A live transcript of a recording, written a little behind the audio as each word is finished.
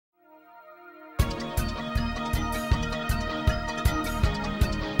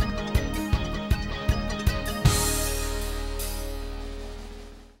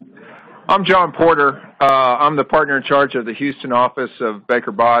I'm John Porter. I'm the partner in charge of the Houston office of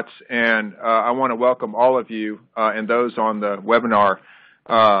Baker Botts, and I want to welcome all of you and those on the webinar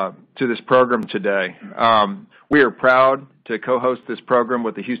to this program today. We are proud to co-host this program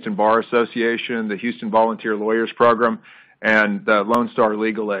with the Houston Bar Association, the Houston Volunteer Lawyers Program, and the Lone Star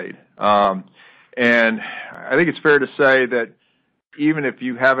Legal Aid. And I think it's fair to say that even if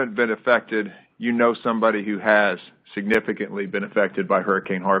you haven't been affected, you know somebody who has significantly been affected by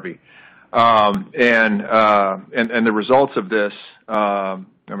Hurricane Harvey. And the results of this, I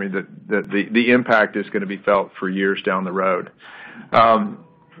mean, the impact is going to be felt for years down the road.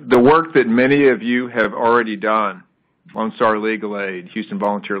 The work that many of you have already done, Lone Star Legal Aid, Houston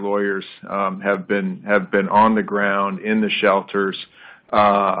Volunteer Lawyers, have been on the ground in the shelters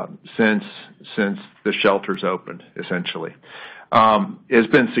since the shelters opened, essentially, has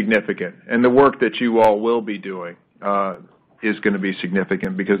been significant. And the work that you all will be doing is going to be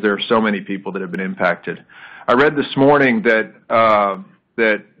significant because there are so many people that have been impacted. I read this morning that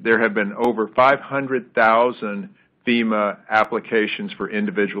that there have been over 500,000 FEMA applications for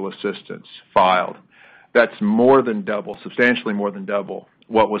individual assistance filed. That's more than double, substantially more than double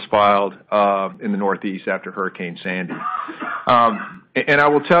what was filed in the Northeast after Hurricane Sandy. And I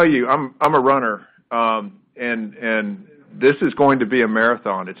will tell you, I'm a runner, and this is going to be a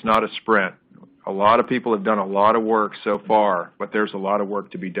marathon. It's not a sprint. A lot of people have done a lot of work so far, but there's a lot of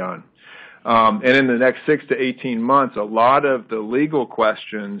work to be done. And in the next 6 to 18 months, a lot of the legal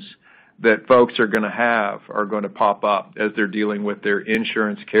questions that folks are going to have are going to pop up as they're dealing with their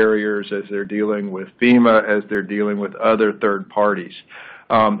insurance carriers, as they're dealing with FEMA, as they're dealing with other third parties.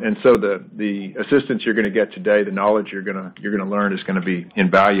 And so the assistance you're going to get today, the knowledge you're going to learn is going to be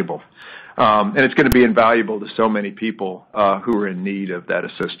invaluable. And it's going to be invaluable to so many people who are in need of that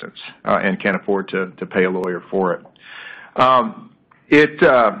assistance and can't afford to pay a lawyer for it.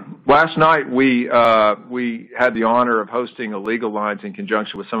 Last night we had the honor of hosting a Legal Lines in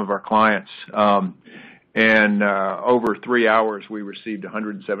conjunction with some of our clients, and over 3 hours we received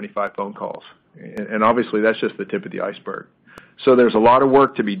 175 phone calls, and obviously that's just the tip of the iceberg. So there's a lot of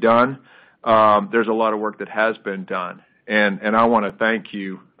work to be done. There's a lot of work that has been done, and I want to thank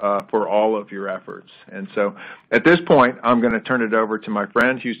you for all of your efforts. And so at this point, I'm going to turn it over to my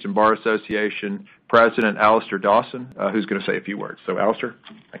friend, Houston Bar Association President Alistair Dawson, who's going to say a few words. So, Alistair,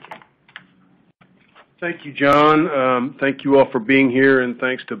 thank you. Thank you, John. Thank you all for being here, and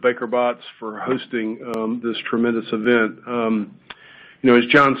thanks to Baker Botts for hosting this tremendous event. You know, as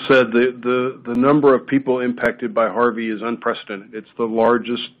John said, the number of people impacted by Harvey is unprecedented. It's the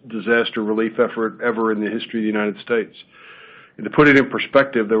largest disaster relief effort ever in the history of the United States. And to put it in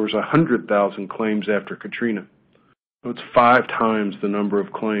perspective, there was 100,000 claims after Katrina. So it's 5 times the number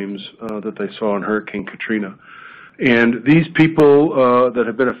of claims that they saw in Hurricane Katrina. And these people that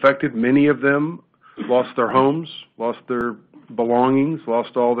have been affected, many of them lost their homes, lost their belongings,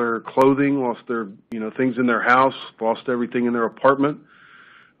 lost all their clothing, lost their things in their house, lost everything in their apartment.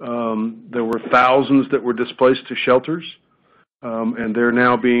 There were thousands that were displaced to shelters, and they're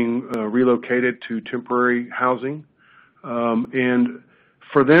now being relocated to temporary housing. And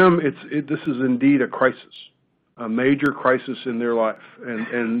for them, this is indeed a crisis, a major crisis in their life,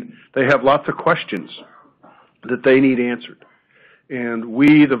 and they have lots of questions that they need answered. And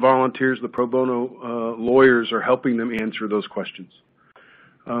we, the volunteers, the pro bono lawyers, are helping them answer those questions.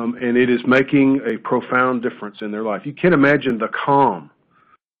 And it is making a profound difference in their life. You can't imagine the calm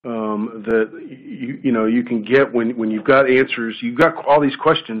that you can get when you've got answers. You've got all these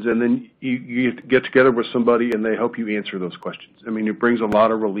questions, and then you get together with somebody and they help you answer those questions. I mean, it brings a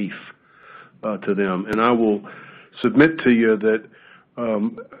lot of relief to them. And I will submit to you that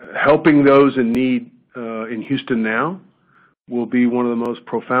helping those in need in Houston now will be one of the most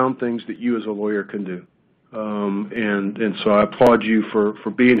profound things that you as a lawyer can do. And so I applaud you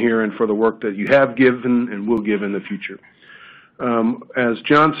for being here and for the work that you have given and will give in the future. As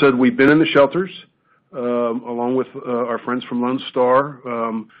John said, we've been in the shelters along with our friends from Lone Star.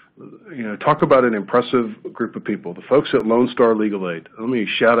 Talk about an impressive group of people. The folks at Lone Star Legal Aid, let me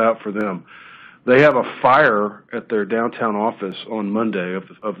shout out for them. They have a fire at their downtown office on Monday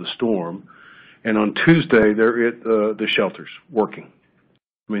of the storm, and on Tuesday they're at the shelters working.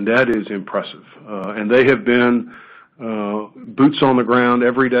 I mean, that is impressive. And they have been boots on the ground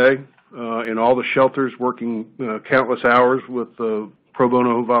every day in all the shelters, working countless hours with pro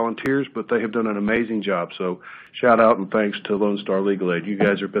bono volunteers, but they have done an amazing job. So shout out and thanks to Lone Star Legal Aid. You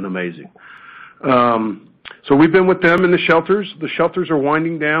guys have been amazing. So we've been with them in the shelters. The shelters are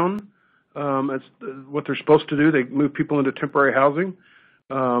winding down. That's what they're supposed to do. They move people into temporary housing,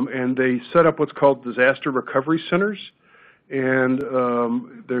 and they set up what's called disaster recovery centers. and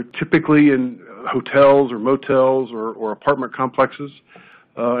they're typically in hotels or motels or apartment complexes.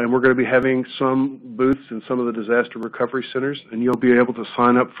 And we're going to be having some booths in some of the disaster recovery centers, and you'll be able to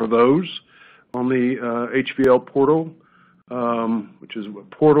sign up for those on the HVL portal, which is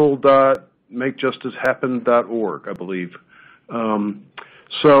portal.makejusticehappen.org, I believe.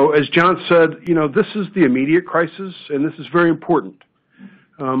 So as John said, this is the immediate crisis, and this is very important.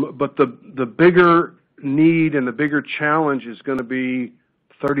 But the bigger need and the bigger challenge is going to be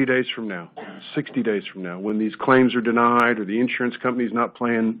 30 days from now, 60 days from now, when these claims are denied or the insurance company's not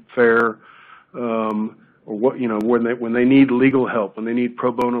playing fair, or when they need legal help, when they need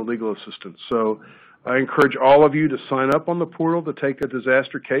pro bono legal assistance. So I encourage all of you to sign up on the portal to take a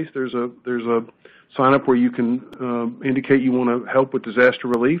disaster case. There's a sign up where you can indicate you want to help with disaster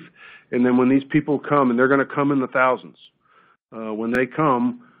relief, and then when these people come, and they're going to come in the thousands, when they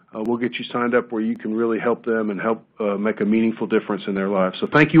come, we'll get you signed up where you can really help them and help make a meaningful difference in their lives. So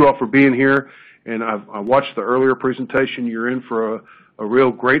thank you all for being here. And I watched the earlier presentation. You're in for a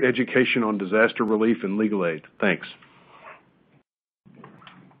real great education on disaster relief and legal aid. Thanks.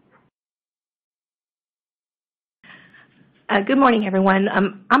 Good morning, everyone.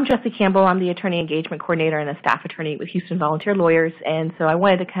 I'm Jessie Campbell. I'm the Attorney Engagement Coordinator and a staff attorney with Houston Volunteer Lawyers. And so I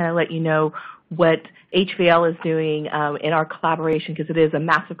wanted to kind of let you know what HVL is doing in our collaboration, because it is a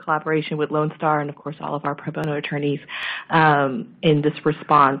massive collaboration with Lone Star and, of course, all of our pro bono attorneys in this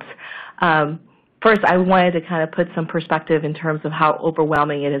response. First, I wanted to kind of put some perspective in terms of how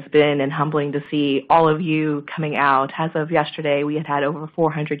overwhelming it has been and humbling to see all of you coming out. As of yesterday, we had over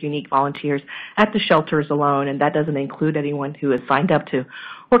 400 unique volunteers at the shelters alone, and that doesn't include anyone who has signed up to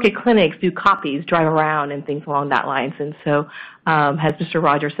work at clinics, do copies, drive around, and things along that lines. And so, as Mr.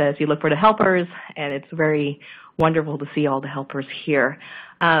 Rogers says, you look for the helpers, and it's very wonderful to see all the helpers here.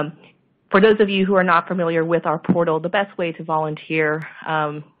 For those of you who are not familiar with our portal, the best way to volunteer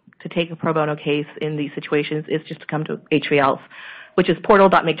to take a pro bono case in these situations is just to come to HVL's, which is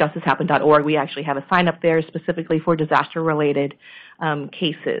portal.makejusticehappen.org. We actually have a sign up there specifically for disaster-related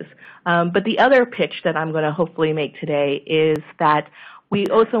cases. But the other pitch that I'm going to hopefully make today is that we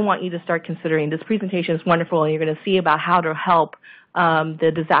also want you to start considering, this presentation is wonderful, and you're going to see about how to help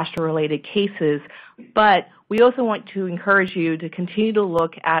the disaster-related cases, but we also want to encourage you to continue to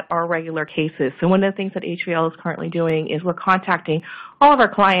look at our regular cases. So one of the things that HVL is currently doing is we're contacting all of our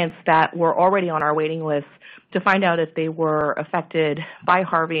clients that were already on our waiting list to find out if they were affected by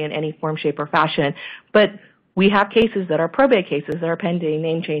Harvey in any form, shape, or fashion. But we have cases that are probate cases that are pending,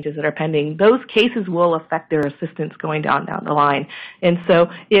 name changes that are pending. Those cases will affect their assistance going down the line. And so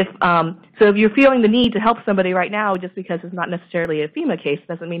if you're feeling the need to help somebody right now just because it's not necessarily a FEMA case,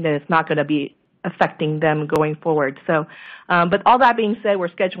 doesn't mean that it's not going to be affecting them going forward. So, but all that being said, we're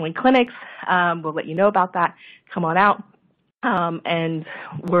scheduling clinics. We'll let you know about that. Come on out. And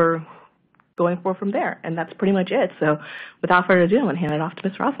we're going forward from there. And that's pretty much it. So without further ado, I'm going to hand it off to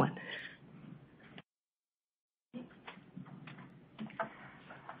Ms. Roslyn.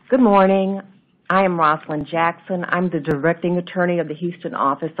 Good morning. I am Rosalind Jackson. I'm the Directing Attorney of the Houston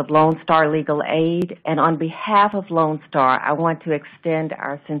Office of Lone Star Legal Aid. And on behalf of Lone Star, I want to extend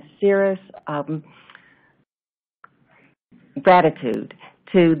our sincerest gratitude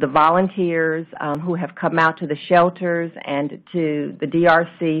to the volunteers who have come out to the shelters and to the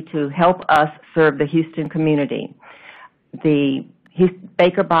DRC to help us serve the Houston community. The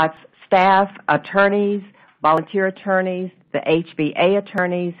Baker Botts staff, attorneys, volunteer attorneys, the HVA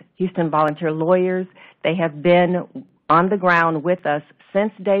attorneys, Houston Volunteer Lawyers, they have been on the ground with us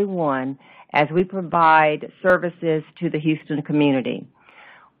since day one as we provide services to the Houston community.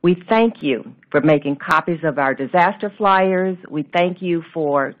 We thank you for making copies of our disaster flyers. We thank you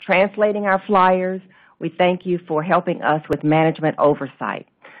for translating our flyers. We thank you for helping us with management oversight.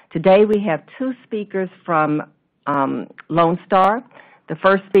 Today we have two speakers from Lone Star. The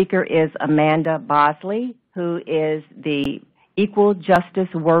first speaker is Amanda Bosley, who is the Equal Justice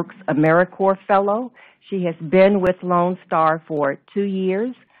Works AmeriCorps Fellow. She has been with Lone Star for 2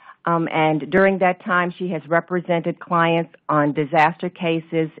 years, and during that time she has represented clients on disaster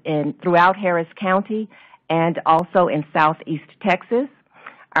cases throughout Harris County and also in Southeast Texas.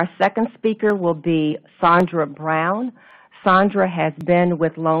 Our second speaker will be Sandra Brown. Sandra has been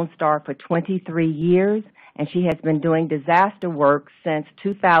with Lone Star for 23 years, and she has been doing disaster work since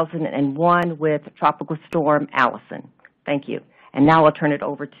 2001 with Tropical Storm Allison. Thank you. And now I'll turn it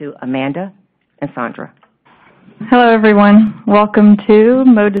over to Amanda and Sandra. Hello, everyone. Welcome to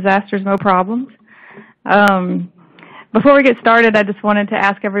Mo Disasters, Mo Problems. Before we get started, I just wanted to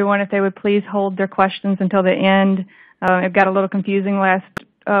ask everyone if they would please hold their questions until the end. It got a little confusing last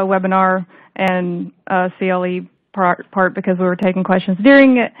webinar, and CLE part because we were taking questions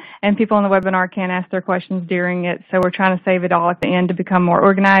during it, and people on the webinar can't ask their questions during it, so we're trying to save it all at the end to become more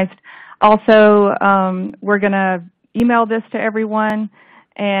organized. Also, we're going to email this to everyone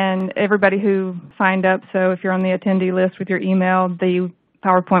and everybody who signed up, so if you're on the attendee list with your email, the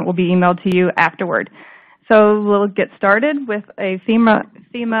PowerPoint will be emailed to you afterward. So we'll get started with a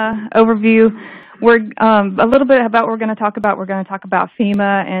FEMA overview. We're a little bit about what we're going to talk about. We're going to talk about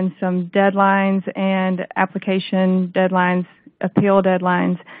FEMA and some deadlines and application deadlines, appeal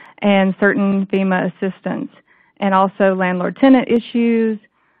deadlines, and certain FEMA assistance, and also landlord-tenant issues,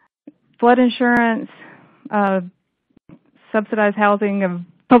 flood insurance, subsidized housing of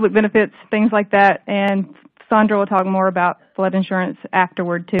public benefits, things like that. And Sandra will talk more about flood insurance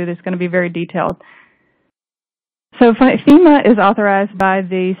afterward, too. That's going to be very detailed. So FEMA is authorized by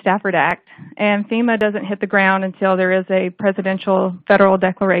the Stafford Act, and FEMA doesn't hit the ground until there is a presidential federal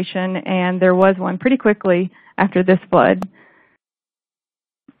declaration, and there was one pretty quickly after this flood.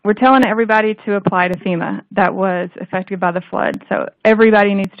 We're telling everybody to apply to FEMA that was affected by the flood, so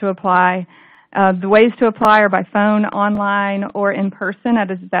everybody needs to apply. The ways to apply are by phone, online, or in person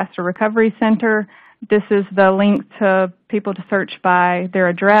at a disaster recovery center. This is the link to people to search by their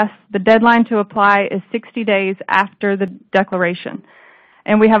address. The deadline to apply is 60 days after the declaration.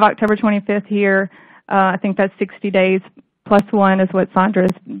 And we have October 25th here. I think that's 60 days plus one is what Sandra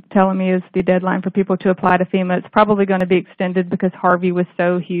is telling me is the deadline for people to apply to FEMA. It's probably going to be extended because Harvey was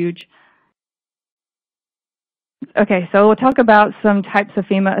so huge. Okay, so we'll talk about some types of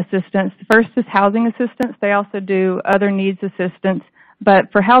FEMA assistance. First is housing assistance. They also do other needs assistance.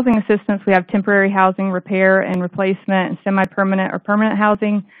 But for housing assistance, we have temporary housing, repair and replacement, and semi-permanent or permanent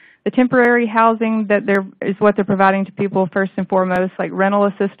housing. The temporary housing is what they're providing to people first and foremost, like rental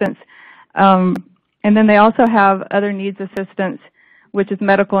assistance. And then they also have other needs assistance, which is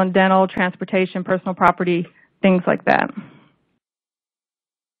medical and dental, transportation, personal property, things like that.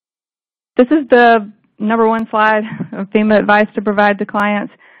 This is the number one slide of FEMA advice to provide to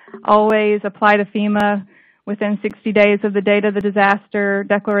clients. Always apply to FEMA within 60 days of the date of the disaster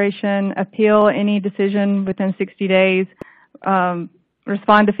declaration, appeal any decision within 60 days,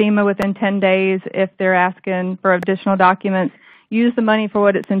 respond to FEMA within 10 days if they're asking for additional documents, use the money for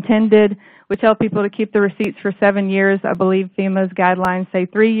what it's intended. We tell people to keep the receipts for 7 years. I believe FEMA's guidelines say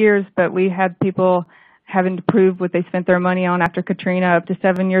 3 years, but we had people having to prove what they spent their money on after Katrina up to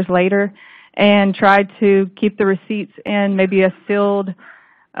 7 years later, and try to keep the receipts in maybe a sealed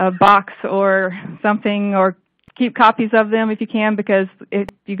box or something, or keep copies of them if you can, because if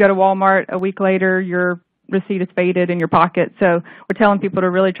you go to Walmart a week later, your receipt is faded in your pocket. So we're telling people to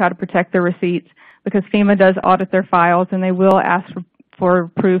really try to protect their receipts, because FEMA does audit their files and they will ask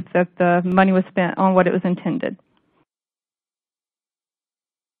for proof that the money was spent on what it was intended.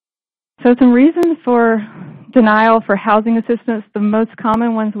 So some reasons for denial for housing assistance. The most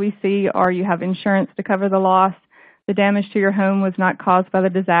common ones we see are you have insurance to cover the loss, the damage to your home was not caused by the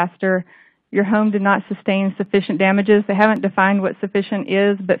disaster, your home did not sustain sufficient damages. They haven't defined what sufficient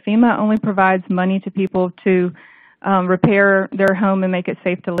is, but FEMA only provides money to people to repair their home and make it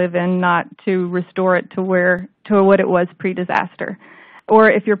safe to live in, not to restore it to what it was pre-disaster. Or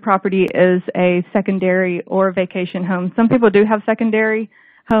if your property is a secondary or vacation home. Some people do have secondary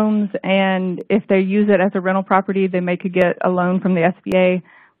homes, and if they use it as a rental property, they may could get a loan from the SBA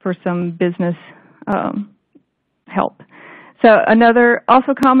for some business help. So another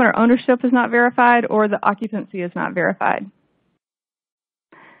also common are ownership is not verified or the occupancy is not verified.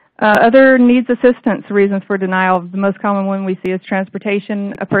 Other needs assistance reasons for denial. The most common one we see is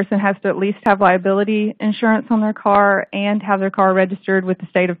transportation. A person has to at least have liability insurance on their car and have their car registered with the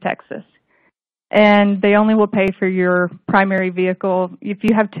state of Texas. And they only will pay for your primary vehicle. If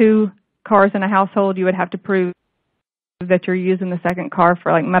you have 2 cars in a household, you would have to prove that you're using the second car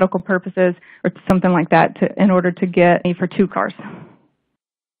for like medical purposes or something like that in order to get for 2 cars.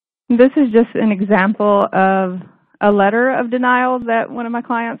 This is just an example of a letter of denial that one of my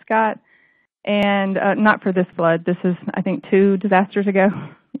clients got, and not for this flood. This is, I think, 2 disasters ago.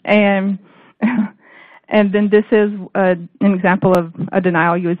 And then this is an example of a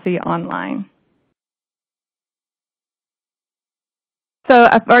denial you would see online. So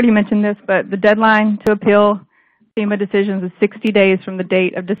I've already mentioned this, but the deadline to appeal FEMA decisions is 60 days from the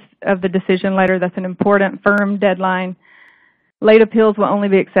date of the decision letter. That's an important, firm deadline. Late appeals will only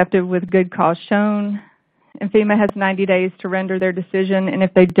be accepted with good cause shown. And FEMA has 90 days to render their decision. And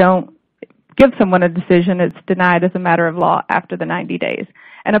if they don't give someone a decision, it's denied as a matter of law after the 90 days.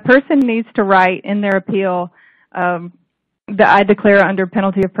 And a person needs to write in their appeal that I declare under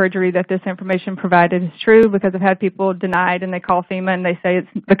penalty of perjury that this information provided is true, because I've had people denied and they call FEMA and they say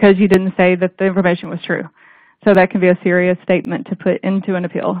it's because you didn't say that the information was true. So that can be a serious statement to put into an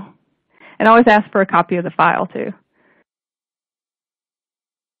appeal. And always ask for a copy of the file, too.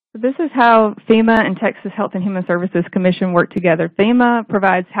 This is how FEMA and Texas Health and Human Services Commission work together. FEMA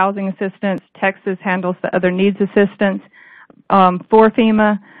provides housing assistance. Texas handles the other needs assistance. For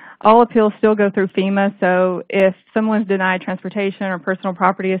FEMA, all appeals still go through FEMA, so if someone's denied transportation or personal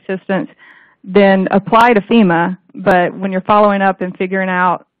property assistance, then apply to FEMA, but when you're following up and figuring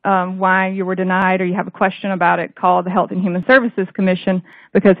out why you were denied or you have a question about it, call the Health and Human Services Commission,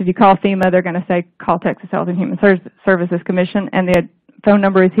 because if you call FEMA, they're going to say call Texas Health and Human Services Commission, and the phone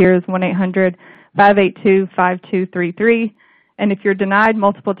number is here is 1-800-582-5233, and if you're denied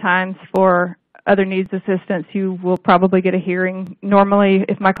multiple times for other needs assistance, you will probably get a hearing. Normally,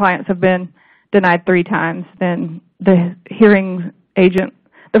 if my clients have been denied 3 times, then the hearing agent,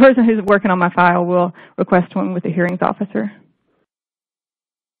 the person who's working on my file, will request one with the hearings officer.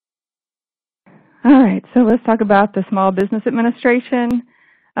 All right, so let's talk about the Small Business Administration.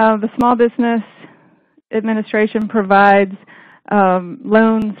 The Small Business Administration provides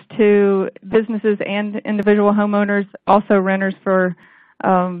loans to businesses and individual homeowners, also renters for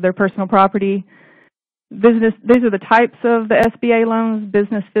their personal property. These are the types of the SBA loans: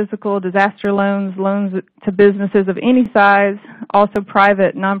 business, physical, disaster loans, loans to businesses of any size. Also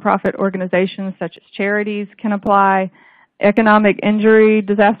private nonprofit organizations such as charities can apply. Economic injury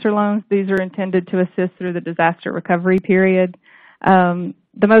disaster loans, these are intended to assist through the disaster recovery period.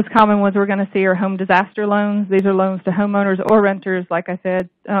 The most common ones we're going to see are home disaster loans. These are loans to homeowners or renters. Like I said,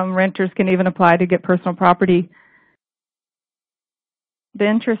 renters can even apply to get personal property. The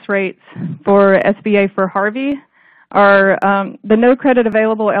interest rates for SBA for Harvey are the no credit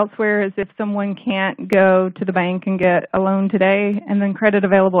available elsewhere is if someone can't go to the bank and get a loan today, and then credit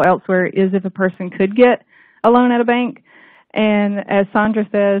available elsewhere is if a person could get a loan at a bank. And as Sandra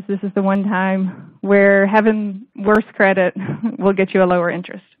says, this is the one time where having worse credit will get you a lower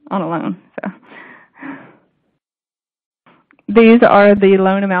interest on a loan. So these are the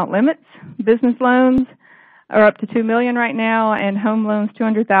loan amount limits. Business loans are up to $2 million right now, and home loans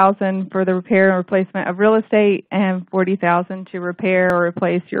 $200,000 for the repair and replacement of real estate, and $40,000 to repair or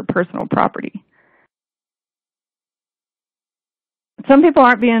replace your personal property. Some people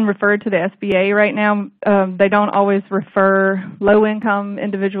aren't being referred to the SBA right now. They don't always refer low-income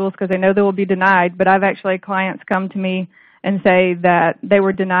individuals because they know they will be denied, but I've actually had clients come to me and say that they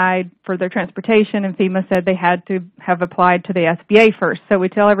were denied for their transportation, and FEMA said they had to have applied to the SBA first. So we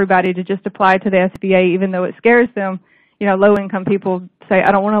tell everybody to just apply to the SBA, even though it scares them. You know, low-income people say,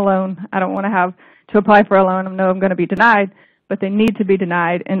 I don't want a loan. I don't want to have to apply for a loan. I know I'm going to be denied, but they need to be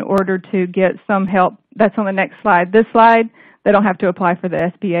denied in order to get some help. That's on the next slide. This slide, they don't have to apply for the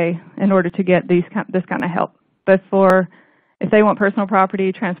SBA in order to get this kind of help. But if they want personal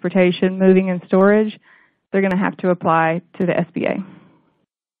property, transportation, moving, and storage, they're going to have to apply to the SBA.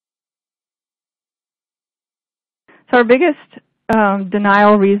 So our biggest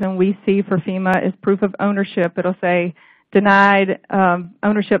denial reason we see for FEMA is proof of ownership. It'll say denied,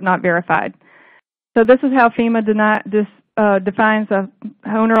 ownership not verified. So this is how FEMA defines a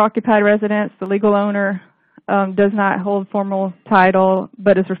owner-occupied residence. The legal owner does not hold formal title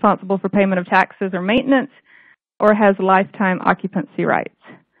but is responsible for payment of taxes or maintenance, or has lifetime occupancy rights.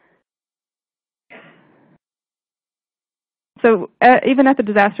 So even at the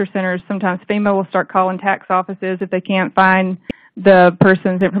disaster centers, sometimes FEMA will start calling tax offices if they can't find the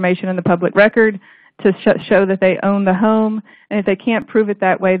person's information in the public record to show that they own the home. And if they can't prove it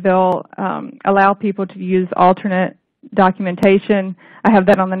that way, they'll allow people to use alternate documentation. I have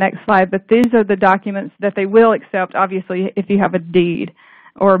that on the next slide, but these are the documents that they will accept, obviously, if you have a deed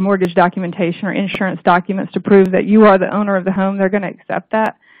or mortgage documentation or insurance documents to prove that you are the owner of the home. They're going to accept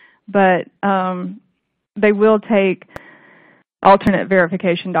that, but they will take alternate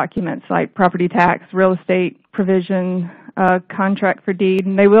verification documents like property tax, real estate provision, contract for deed,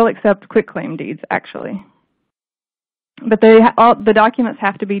 and they will accept quitclaim deeds, actually. But the documents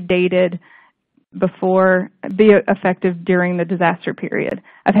have to be dated be effective during the disaster period.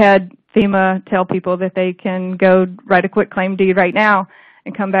 I've had FEMA tell people that they can go write a quitclaim deed right now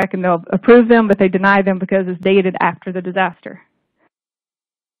and come back and they'll approve them, but they deny them because it's dated after the disaster.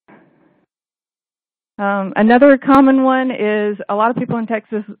 Another common one is a lot of people in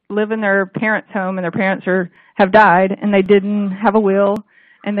Texas live in their parents' home and their parents have died and they didn't have a will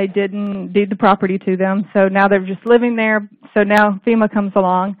and they didn't deed the property to them. So now they're just living there. So now FEMA comes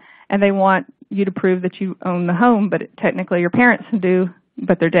along and they want you to prove that you own the home, but technically your parents do,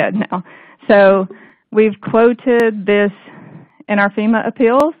 but they're dead now. So we've quoted this in our FEMA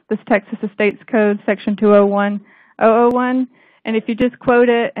appeals, this Texas Estates Code, Section 201-001. And if you just quote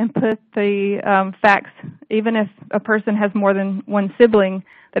it and put the facts, even if a person has more than one sibling,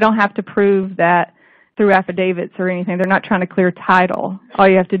 they don't have to prove that through affidavits or anything. They're not trying to clear title. All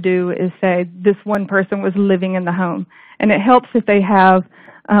you have to do is say this one person was living in the home. And it helps if they have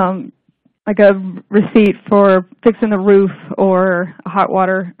like a receipt for fixing the roof or a hot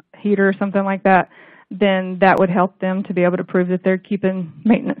water heater or something like that. Then that would help them to be able to prove that they're keeping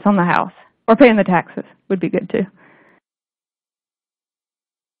maintenance on the house. Or paying the taxes would be good too.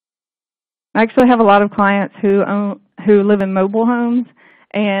 I actually have a lot of clients who live in mobile homes,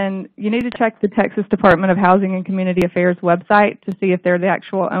 and you need to check the Texas Department of Housing and Community Affairs website to see if they're the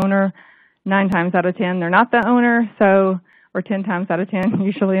actual owner. 9 times out of 10, they're not the owner, or 10 times out of 10,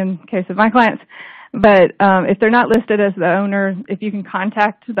 usually in case of my clients. But if they're not listed as the owner, if you can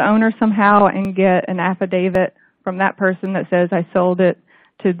contact the owner somehow and get an affidavit from that person that says, I sold it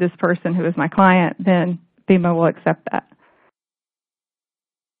to this person who is my client, then FEMA will accept that.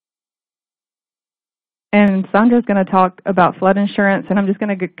 And Sandra's going to talk about flood insurance, and I'm just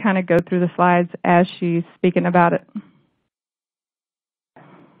going to kind of go through the slides as she's speaking about it.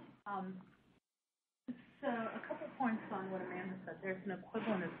 So a couple points on what Amanda said. There's an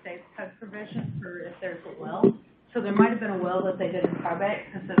equivalent of state code provision for if there's a will. So there might have been a will that they didn't probate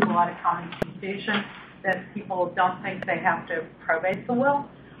because there's a lot of common confusion that people don't think they have to probate the will.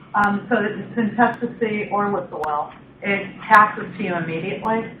 So it's in testacy or with the will. It passes to you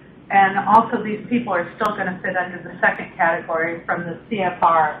immediately. And also these people are still going to fit under the second category from the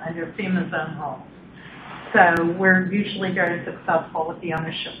CFR under FEMA's own rules. So we're usually very successful with the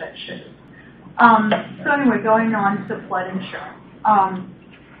ownership issues. So anyway, going on to flood insurance.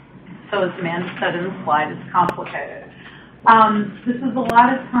 So as Amanda said in the slide, it's complicated. This is a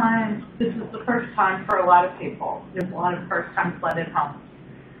lot of times, this is the first time for a lot of people. There's a lot of first-time flooded homes.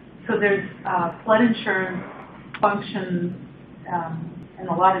 So there's flood insurance functions in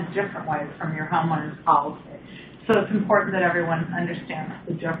a lot of different ways from your homeowner's policy. So it's important that everyone understands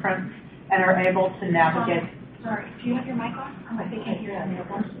the difference and are able to navigate. Sorry, do you have your mic on? I think I hear that.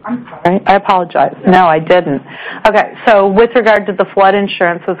 I'm sorry, I apologize. No, I didn't. Okay, so with regard to the flood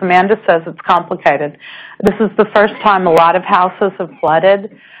insurance, as Amanda says, it's complicated. This is the first time a lot of houses have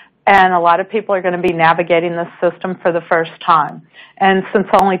flooded, and a lot of people are going to be navigating this system for the first time. And since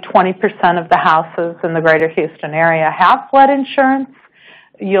only 20% of the houses in the greater Houston area have flood insurance,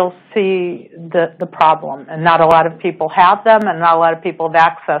 you'll see the problem. And not a lot of people have them, and not a lot of people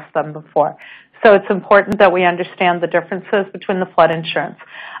have accessed them before. So it's important that we understand the differences between the flood insurance.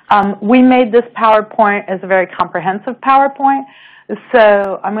 We made this PowerPoint as a very comprehensive PowerPoint.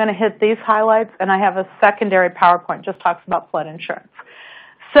 So I'm going to hit these highlights, and I have a secondary PowerPoint just talks about flood insurance.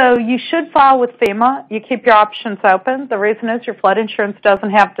 So you should file with FEMA. You keep your options open. The reason is your flood insurance doesn't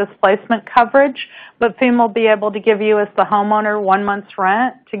have displacement coverage, but FEMA will be able to give you as the homeowner 1 month's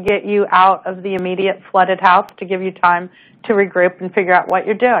rent to get you out of the immediate flooded house, to give you time to regroup and figure out what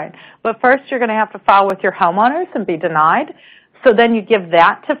you're doing. But first you're going to have to file with your homeowners and be denied. So then you give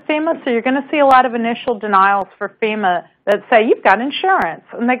that to FEMA. So you're going to see a lot of initial denials for FEMA that say, you've got insurance.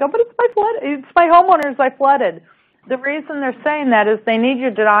 And they go, but it's my homeowners I flooded. The reason they're saying that is they need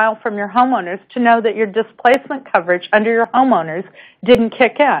your denial from your homeowners to know that your displacement coverage under your homeowners didn't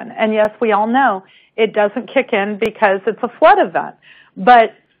kick in. And yes, we all know it doesn't kick in because it's a flood event.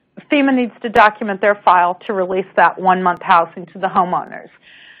 But FEMA needs to document their file to release that 1 month housing to the homeowners.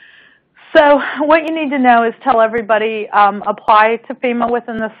 So what you need to know is tell everybody, apply to FEMA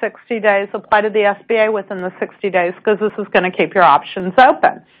within the 60 days, apply to the SBA within the 60 days, because this is going to keep your options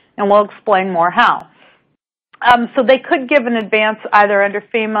open. And we'll explain more how. So they could give an advance either under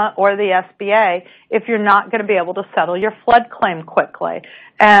FEMA or the SBA if you're not going to be able to settle your flood claim quickly.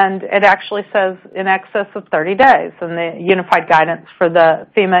 And it actually says in excess of 30 days in the Unified Guidance for the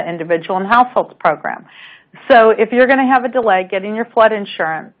FEMA Individual and Households Program. So if you're going to have a delay getting your flood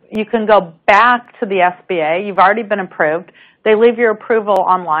insurance, you can go back to the SBA. You've already been approved. They leave your approval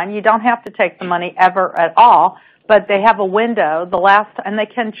online. You don't have to take the money ever at all, but they have a window. And they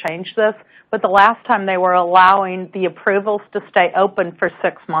can change this, but the last time they were allowing the approvals to stay open for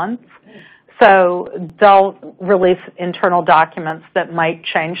 6 months. So they'll release internal documents that might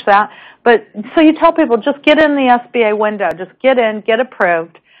change that. But so you tell people, just get in the SBA window. Just get in, get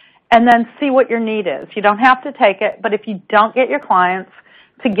approved, and then see what your need is. You don't have to take it, but if you don't get your clients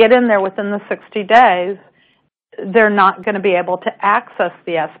to get in there within the 60 days, they're not going to be able to access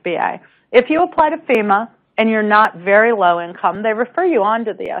the SBA. If you apply to FEMA and you're not very low income, they refer you on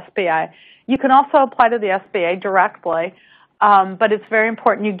to the SBA. You can also apply to the SBA directly, but it's very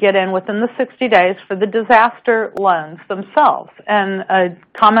important you get in within the 60 days for the disaster loans themselves. And a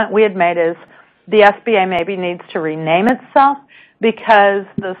comment we had made is the SBA maybe needs to rename itself, because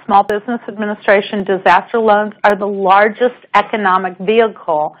the Small Business Administration disaster loans are the largest economic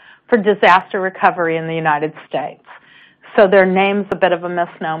vehicle for disaster recovery in the United States. So their name's a bit of a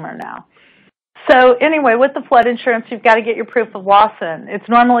misnomer now. So anyway, with the flood insurance, you've got to get your proof of loss in. It's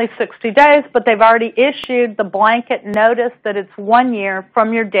normally 60 days, but they've already issued the blanket notice that it's 1 year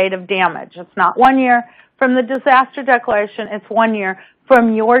from your date of damage. It's not 1 year from the disaster declaration, it's 1 year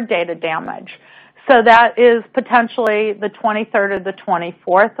from your date of damage. So that is potentially the 23rd or the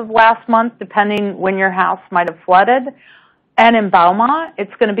 24th of last month, depending when your house might have flooded. And in Beaumont,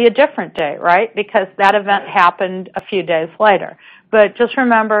 it's going to be a different date, right? Because that event happened a few days later. But just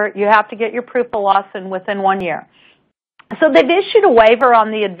remember, you have to get your proof of loss in within 1 year. So they've issued a waiver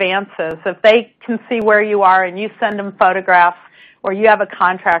on the advances. If they can see where you are and you send them photographs, or you have a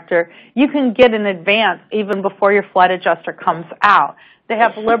contractor, you can get an advance even before your flood adjuster comes out. They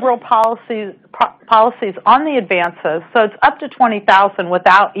have liberal policies on the advances, so it's up to $20,000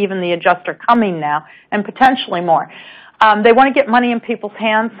 without even the adjuster coming now, and potentially more. They want to get money in people's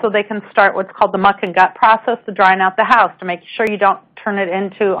hands so they can start what's called the muck and gut process, the drying out the house, to make sure you don't turn it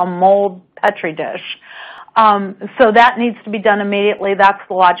into a mold Petri dish. So that needs to be done immediately. That's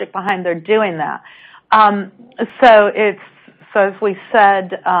the logic behind their doing that. So as we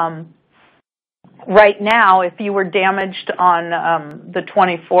said, right now, if you were damaged on the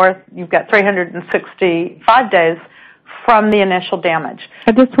 24th, you've got 365 days from the initial damage.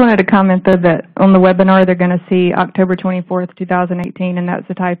 I just wanted to comment, though, that on the webinar they're going to see October 24th, 2018, and that's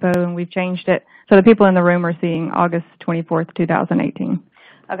a typo, and we've changed it. So the people in the room are seeing August 24th, 2018.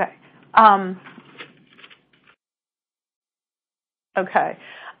 Okay.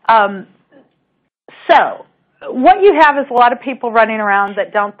 So what you have is a lot of people running around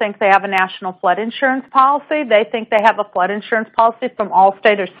that don't think they have a national flood insurance policy. They think they have a flood insurance policy from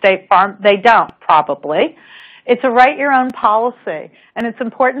Allstate or State Farm. They don't, probably. It's a write your own policy, and it's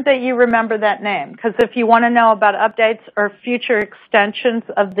important that you remember that name, because if you want to know about updates or future extensions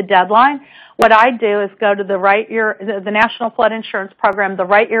of the deadline, what I do is go to the National Flood Insurance Program, the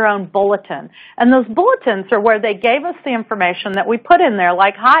Write Your Own Bulletin. And those bulletins are where they gave us the information that we put in there,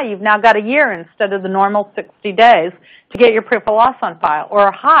 like, hi, you've now got a year instead of the normal 60 days to get your proof of loss on file.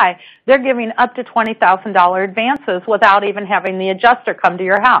 Or, hi, they're giving up to $20,000 advances without even having the adjuster come to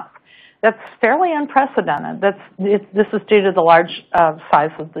your house. That's fairly unprecedented. This is due to the large size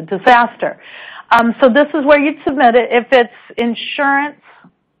of the disaster. So this is where you'd submit it. If it's insurance,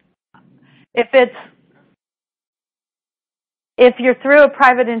 if you're through a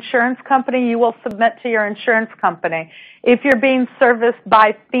private insurance company, you will submit to your insurance company. If you're being serviced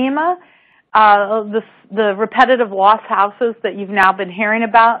by FEMA, the repetitive loss houses that you've now been hearing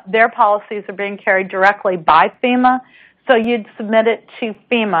about, their policies are being carried directly by FEMA. So you'd submit it to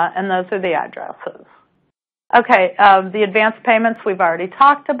FEMA, and those are the addresses. Okay, the advance payments we've already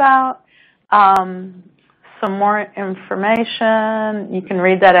talked about. Some more information. You can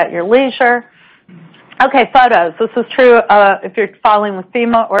read that at your leisure. Okay, photos. This is true if you're filing with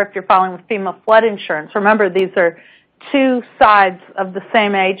FEMA or if you're filing with FEMA flood insurance. Remember, these are two sides of the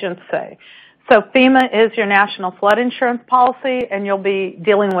same agency. So FEMA is your national flood insurance policy, and you'll be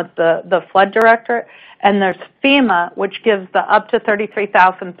dealing with the flood directorate. And there's FEMA, which gives the up to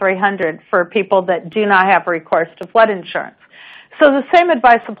 $33,300 for people that do not have recourse to flood insurance. So the same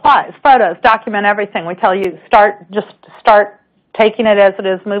advice applies. Photos, document everything. We tell you just start taking it as it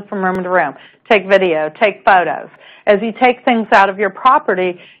is, move from room to room. Take video, take photos. As you take things out of your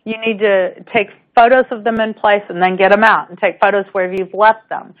property, you need to take photos of them in place and then get them out, and take photos where you've left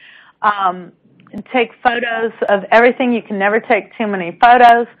them. Take photos of everything. You can never take too many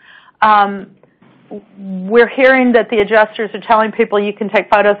photos. We're hearing that the adjusters are telling people you can take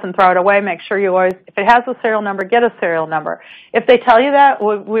photos and throw it away. Make sure you always, if it has a serial number, get a serial number. If they tell you that,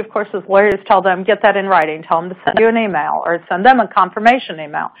 we of course as lawyers tell them, get that in writing. Tell them to send you an email or send them a confirmation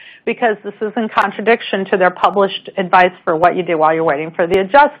email, because this is in contradiction to their published advice for what you do while you're waiting for the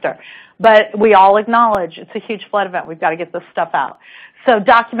adjuster. But we all acknowledge it's a huge flood event. We've got to get this stuff out. So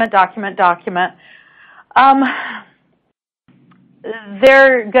document, document, document.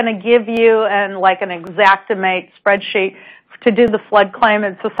 They're going to give you an Xactimate spreadsheet to do the flood claim.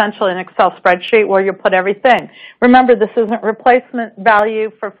 It's essentially an Excel spreadsheet where you put everything. Remember, this isn't replacement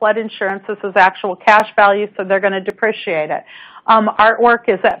value for flood insurance. This is actual cash value, so they're going to depreciate it. Artwork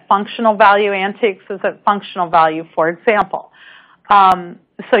is at functional value. Antiques is at functional value, for example.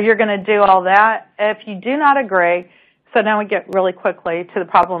 So you're going to do all that. If you do not agree, so now we get really quickly to the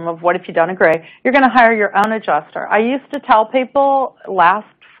problem of what if you don't agree. You're going to hire your own adjuster. I used to tell people last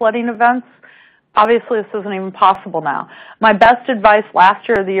flooding events, Obviously, this isn't even possible now. My best advice last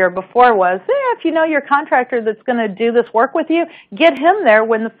year or the year before was, if you know your contractor that's going to do this work with you, get him there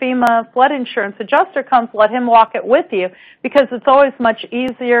when the FEMA flood insurance adjuster comes, let him walk it with you, because it's always much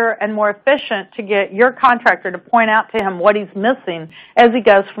easier and more efficient to get your contractor to point out to him what he's missing as he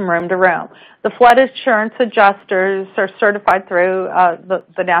goes from room to room. The flood insurance adjusters are certified through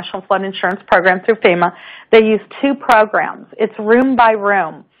the National Flood Insurance Program through FEMA. They use 2 programs. It's room by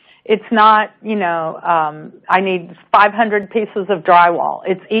room. It's not, I need 500 pieces of drywall.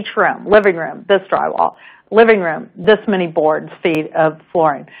 It's each room, living room, this drywall, living room, this many boards, feet of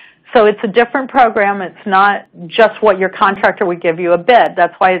flooring. So it's a different program. It's not just what your contractor would give you a bid.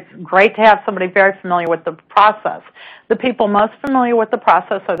 That's why it's great to have somebody very familiar with the process. The people most familiar with the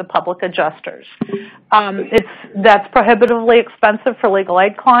process are the public adjusters. That's prohibitively expensive for legal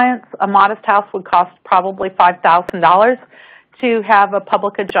aid clients. A modest house would cost probably $5,000 to have a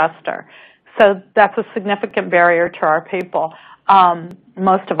public adjuster. So that's a significant barrier to our people.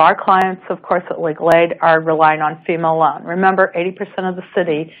 Most of our clients, of course, at legal aid are relying on FEMA alone. Remember, 80% of the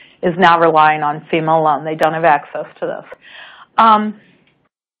city is now relying on FEMA alone. They don't have access to this.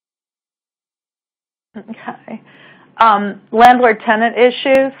 Okay. Landlord-tenant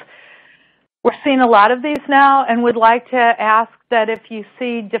issues. We're seeing a lot of these now, and would like to ask that if you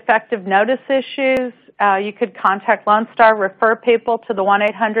see defective notice issues, you could contact Lone Star, refer people to the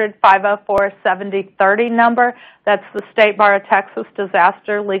 1-800-504-7030 number. That's the State Bar of Texas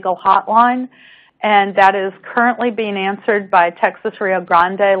Disaster Legal Hotline, and that is currently being answered by Texas Rio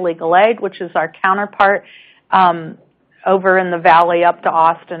Grande Legal Aid, which is our counterpart over in the valley up to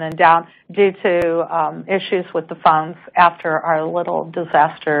Austin and down due to issues with the phones after our little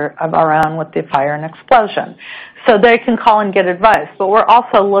disaster of our own with the fire and explosion. So they can call and get advice. But we're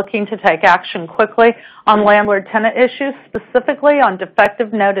also looking to take action quickly on landlord-tenant issues, specifically on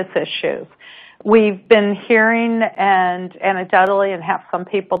defective notice issues. We've been hearing and anecdotally and have some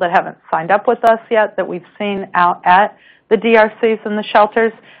people that haven't signed up with us yet that we've seen out at the DRCs and the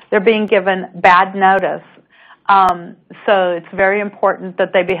shelters. They're being given bad notice. So it's very important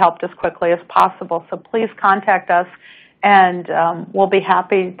that they be helped as quickly as possible. So please contact us, and we'll be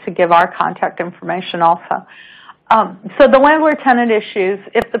happy to give our contact information also. So the landlord-tenant issues,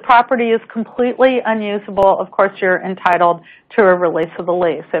 if the property is completely unusable, of course you're entitled to a release of the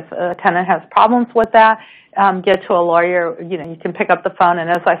lease. If a tenant has problems with that, get to a lawyer. You can pick up the phone, and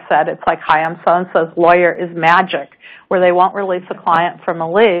as I said, it's like, hi, I'm so-and-so's lawyer is magic, where they won't release a client from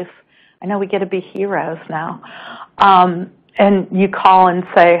a lease. I know we get to be heroes now. And you call and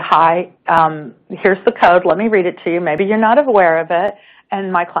say, hi, here's the code. Let me read it to you. Maybe you're not aware of it,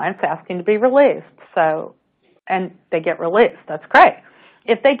 and my client's asking to be released. And they get released. That's great.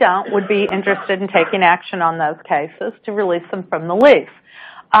 If they don't, would be interested in taking action on those cases to release them from the lease.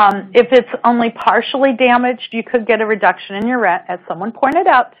 If it's only partially damaged, you could get a reduction in your rent, as someone pointed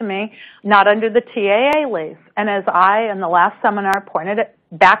out to me, not under the TAA lease. And as I, in the last seminar, pointed it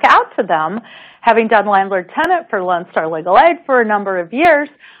back out to them, having done landlord-tenant for Lone Star Legal Aid for a number of years,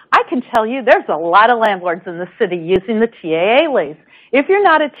 I can tell you there's a lot of landlords in the city using the TAA lease. If you're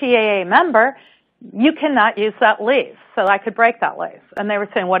not a TAA member, you cannot use that lease. So I could break that lease. And they were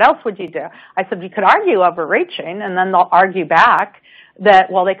saying, what else would you do? I said, you could argue overreaching, and then they'll argue back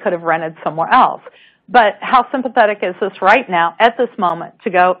that, well, they could have rented somewhere else. But how sympathetic is this right now, at this moment, to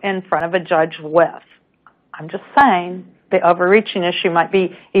go in front of a judge with? I'm just saying the overreaching issue might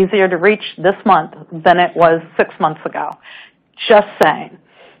be easier to reach this month than it was 6 months ago. Just saying.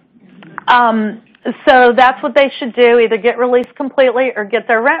 So that's what they should do, either get released completely or get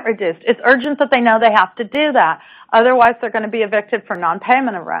their rent reduced. It's urgent that they know they have to do that. Otherwise, they're going to be evicted for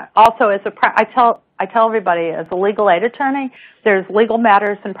non-payment of rent. Also, I tell everybody, as a legal aid attorney, there's legal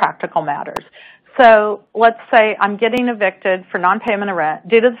matters and practical matters. So let's say I'm getting evicted for non-payment of rent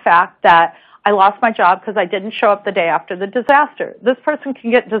due to the fact that I lost my job because I didn't show up the day after the disaster. This person can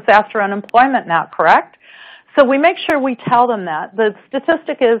get disaster unemployment now, correct? So we make sure we tell them that. The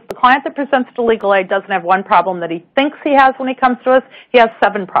statistic is the client that presents to legal aid doesn't have one problem that he thinks he has when he comes to us. He has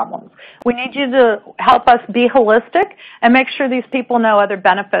 7 problems. We need you to help us be holistic and make sure these people know other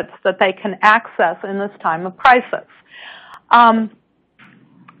benefits that they can access in this time of crisis.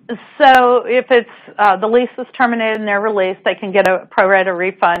 So if it's the lease is terminated and they're released, they can get a pro rata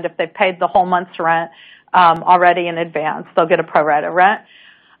refund. If they've paid the whole month's rent already in advance, they'll get a pro rata rent.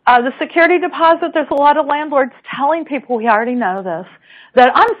 The security deposit, there's a lot of landlords telling people, we already know this, that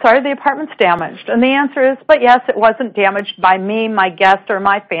I'm sorry, the apartment's damaged. And the answer is, but yes, it wasn't damaged by me, my guest, or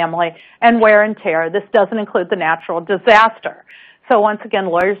my family, and wear and tear. This doesn't include the natural disaster. So once again,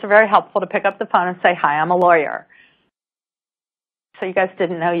 lawyers are very helpful to pick up the phone and say, hi, I'm a lawyer. so you guys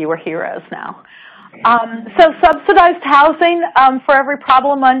didn't know you were heroes now. So subsidized housing, for every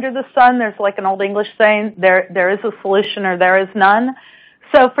problem under the sun, there's like an old English saying, there is a solution or there is none.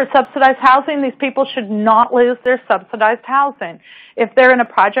 So for subsidized housing, these people should not lose their subsidized housing. If they're in a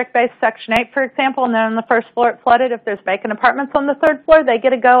project-based Section 8, for example, and they're on the first floor, it's flooded, if there's vacant apartments on the third floor, they get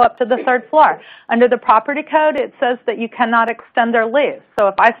to go up to the third floor. Under the property code, it says that you cannot extend their lease. So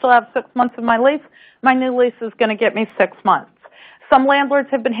if I still have 6 months of my lease, my new lease is going to get me 6 months. Some landlords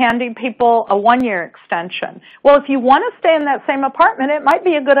have been handing people a 1-year extension. Well, if you want to stay in that same apartment, it might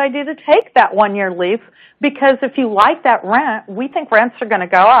be a good idea to take that 1-year lease, because if you like that rent, we think rents are going to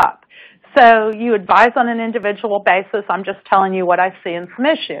go up. So you advise on an individual basis. I'm just telling you what I see in some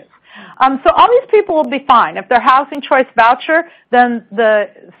issues. So all these people will be fine. If they're housing choice voucher, then the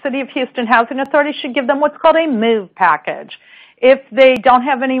City of Houston Housing Authority should give them what's called a move package. If they don't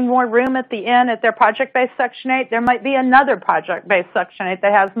have any more room at the inn at their project-based Section 8, there might be another project-based Section 8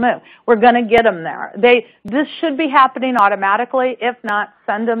 that has move. We're going to get them there. This should be happening automatically. If not,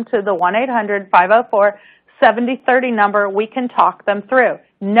 send them to the 1-800-504-7030 number. We can talk them through.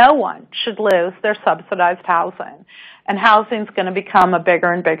 No one should lose their subsidized housing. And housing is going to become a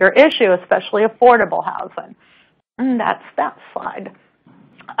bigger and bigger issue, especially affordable housing. And that's that slide.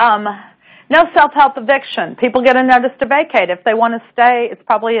 No self-help eviction. People get a notice to vacate. If they want to stay, it's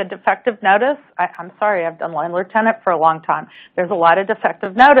probably a defective notice. I'm sorry, I've done landlord-tenant for a long time. There's a lot of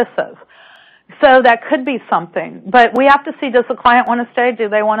defective notices. So that could be something. But we have to see, does the client want to stay? Do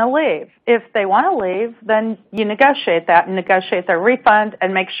they want to leave? If they want to leave, then you negotiate that and negotiate their refund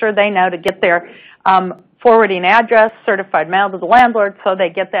and make sure they know to get their forwarding address, certified mail to the landlord, so they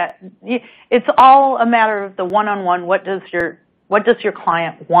get that. It's all a matter of the one-on-one, what does your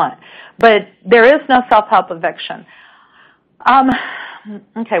client want? But there is no self-help eviction.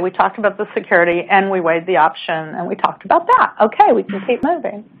 Okay, we talked about the security, and we weighed the option, and we talked about that. Okay, we can keep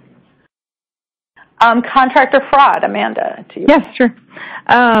moving. Contractor fraud, Amanda, to you. Yes, sure.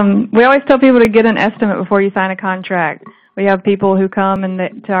 We always tell people to get an estimate before you sign a contract. We have people who come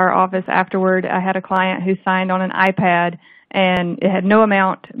to our office afterward. I had a client who signed on an iPad, and it had no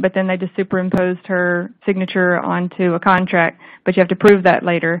amount, but then they just superimposed her signature onto a contract, but you have to prove that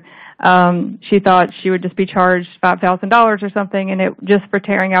later. She thought she would just be charged $5,000 or something, and just for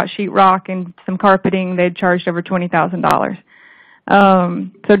tearing out sheetrock and some carpeting, they'd charged over $20,000.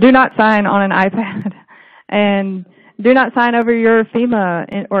 So do not sign on an iPad, and do not sign over your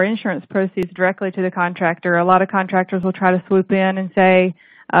FEMA or insurance proceeds directly to the contractor. A lot of contractors will try to swoop in and say,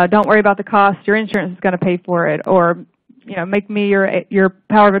 don't worry about the cost, your insurance is going to pay for it, or make me your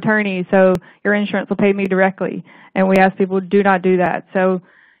power of attorney so your insurance will pay me directly. And we ask people, do not do that. So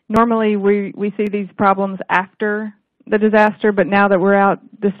normally we see these problems after the disaster, but now that we're out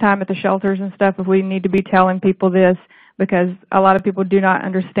this time at the shelters and stuff, if we need to be telling people this, because a lot of people do not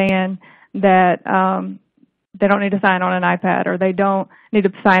understand that they don't need to sign on an iPad, or they don't need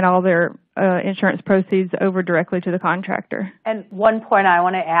to sign all their insurance proceeds over directly to the contractor. And one point I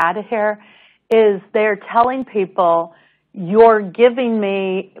want to add here is they're telling people, you're giving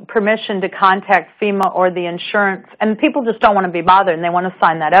me permission to contact FEMA or the insurance, and people just don't want to be bothered and they want to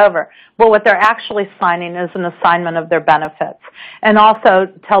sign that over. But what they're actually signing is an assignment of their benefits. And also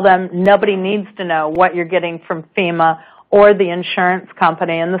tell them nobody needs to know what you're getting from FEMA or the insurance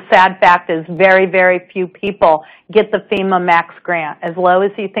company. And the sad fact is very, very few people get the FEMA Max grant. As low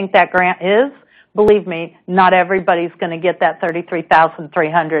as you think that grant is, believe me, not everybody's going to get that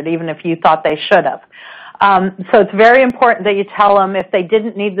 $33,300, even if you thought they should have. So it's very important that you tell them if they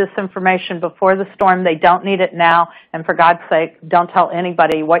didn't need this information before the storm, they don't need it now. And for God's sake, don't tell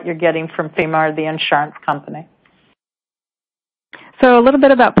anybody what you're getting from FEMA or the insurance company. So a little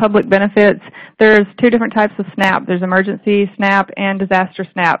bit about public benefits. There's two different types of SNAP. There's emergency SNAP and disaster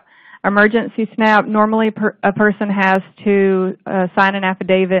SNAP. Emergency SNAP, normally a person has to sign an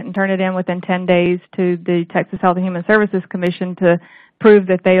affidavit and turn it in within 10 days to the Texas Health and Human Services Commission to prove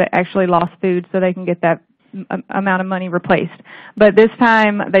that they actually lost food so they can get that amount of money replaced. But this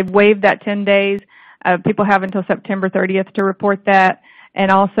time they've waived that 10 days. People have until September 30th to report that. And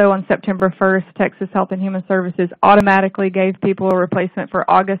also on September 1st, Texas Health and Human Services automatically gave people a replacement for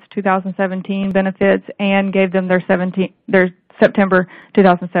August 2017 benefits and gave them their September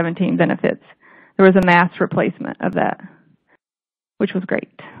 2017 benefits. There was a mass replacement of that, which was great.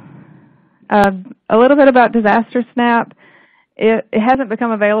 A little bit about disaster SNAP. It hasn't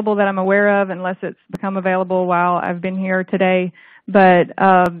become available that I'm aware of, unless it's become available while I've been here today. But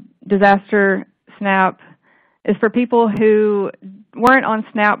disaster SNAP is for people who weren't on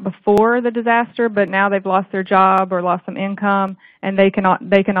SNAP before the disaster, but now they've lost their job or lost some income, and they can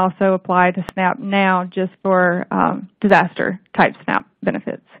also apply to SNAP now just for disaster-type SNAP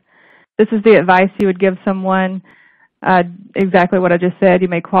benefits. This is the advice you would give someone, exactly what I just said. You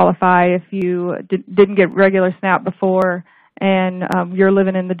may qualify if you didn't get regular SNAP before and you're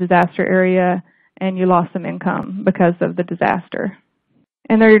living in the disaster area and you lost some income because of the disaster.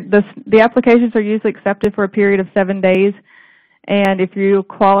 And the applications are usually accepted for a period of 7 days. And if you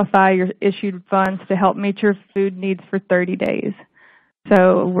qualify, you're issued funds to help meet your food needs for 30 days.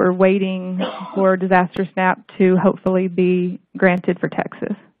 So we're waiting for disaster SNAP to hopefully be granted for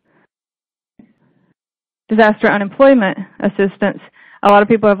Texas. Disaster unemployment assistance. A lot of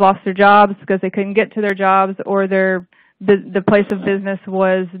people have lost their jobs because they couldn't get to their jobs, or the place of business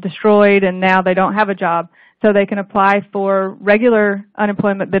was destroyed and now they don't have a job. So they can apply for regular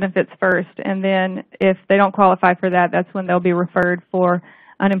unemployment benefits first, and then if they don't qualify for that, that's when they'll be referred for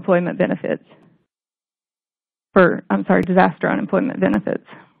unemployment benefits. Disaster unemployment benefits.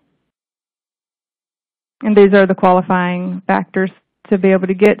 And these are the qualifying factors to be able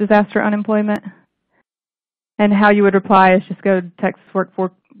to get disaster unemployment. And how you would apply is just go to Texas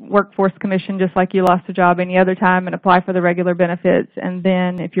Workforce Commission, just like you lost a job any other time, and apply for the regular benefits. And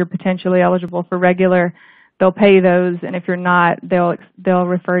then if you're potentially eligible for regular, they'll pay those, and if you're not, they'll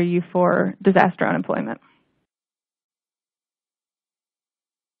refer you for disaster unemployment.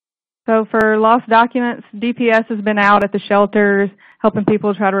 So for lost documents, DPS has been out at the shelters helping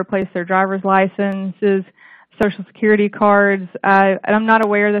people try to replace their driver's licenses, Social Security cards. I'm not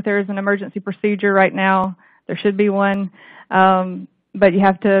aware that there is an emergency procedure right now. There should be one, but you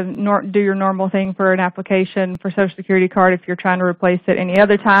have to do your normal thing for an application for Social Security card if you're trying to replace it any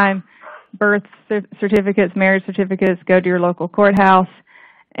other time. Birth certificates, marriage certificates, go to your local courthouse.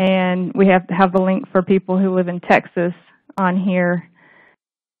 And we have the link for people who live in Texas on here.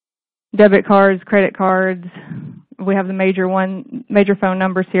 Debit cards, credit cards. We have the major phone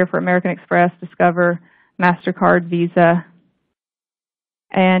numbers here for American Express, Discover, MasterCard, Visa.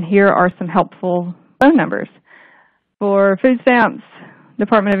 And here are some helpful phone numbers. For food stamps,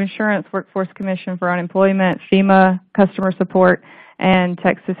 Department of Insurance, Workforce Commission for Unemployment, FEMA, customer support, and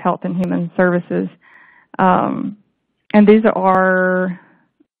Texas Health and Human Services. And these are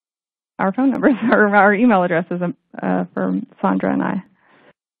our phone numbers, or our email addresses for Sandra and I.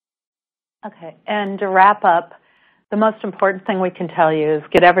 Okay, and to wrap up, the most important thing we can tell you is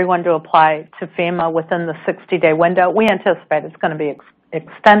get everyone to apply to FEMA within the 60-day window. We anticipate it's going to be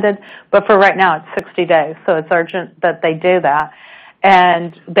extended, but for right now it's 60 days, so it's urgent that they do that.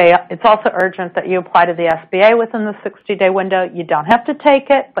 And it's also urgent that you apply to the SBA within the 60-day window. You don't have to take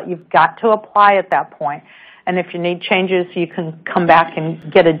it, but you've got to apply at that point. And if you need changes, you can come back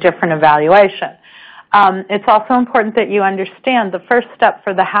and get a different evaluation. It's also important that you understand the first step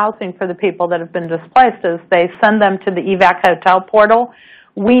for the housing for the people that have been displaced is they send them to the EVAC hotel portal.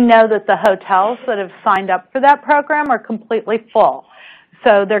 We know that the hotels that have signed up for that program are completely full.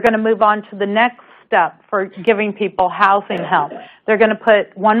 So they're going to move on to the next step for giving people housing help. They're going to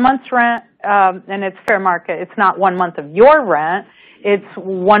put 1 month's rent, and it's fair market. It's not 1 month of your rent. It's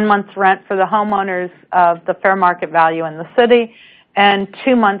 1 month's rent for the homeowners of the fair market value in the city, and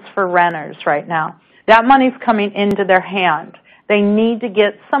 2 months for renters right now. That money's coming into their hand. They need to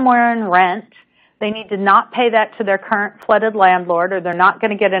get somewhere in rent. They need to not pay that to their current flooded landlord, or they're not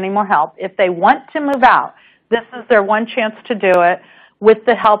going to get any more help. If they want to move out, this is their one chance to do it with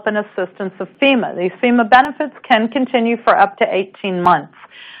the help and assistance of FEMA. These FEMA benefits can continue for up to 18 months.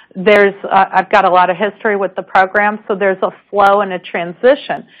 I've got a lot of history with the program, so there's a flow and a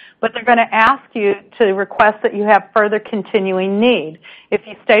transition. But they're going to ask you to request that you have further continuing need. If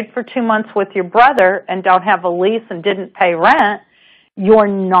you stayed for 2 months with your brother and don't have a lease and didn't pay rent, you're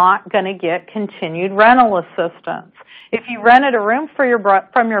not going to get continued rental assistance. If you rented a room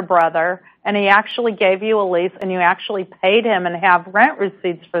from your brother and he actually gave you a lease and you actually paid him and have rent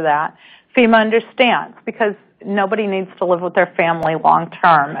receipts for that, FEMA understands, because nobody needs to live with their family long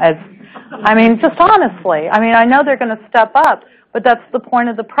term. Just honestly. I know they're going to step up, but that's the point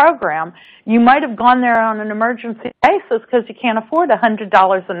of the program. You might have gone there on an emergency basis because you can't afford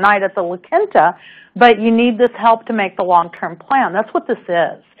 $100 a night at the La Quinta, but you need this help to make the long-term plan. That's what this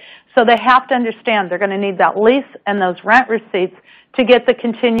is. So they have to understand they're going to need that lease and those rent receipts to get the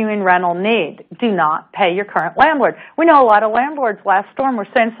continuing rental need. Do not pay your current landlord. We know a lot of landlords last storm were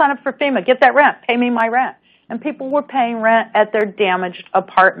saying, sign up for FEMA, get that rent, pay me my rent. And people were paying rent at their damaged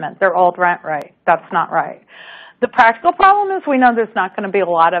apartment, their old rent rate. That's not right. The practical problem is we know there's not going to be a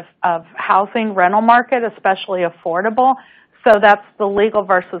lot of housing rental market, especially affordable. So that's the legal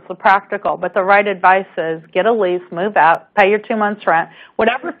versus the practical. But the right advice is get a lease, move out, pay your 2 months rent.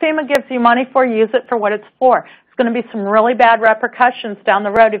 Whatever FEMA gives you money for, use it for what it's for. There's going to be some really bad repercussions down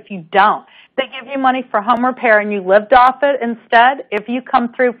the road if you don't. If they give you money for home repair and you lived off it instead, if you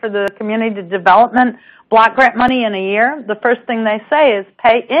come through for the community development block grant money in a year, the first thing they say is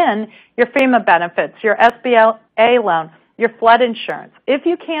pay in your FEMA benefits, your SBA loan, your flood insurance. If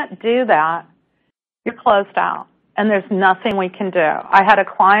you can't do that, you're closed out. And there's nothing we can do. I had a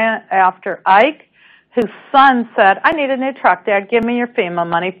client after Ike whose son said, I need a new truck, Dad. Give me your FEMA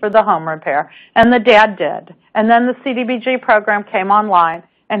money for the home repair. And the dad did. And then the CDBG program came online,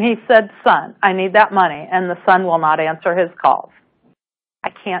 and he said, son, I need that money. And the son will not answer his calls. I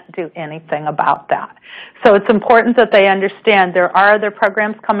can't do anything about that. So it's important that they understand there are other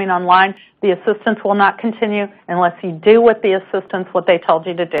programs coming online. The assistance will not continue unless you do with the assistance what they told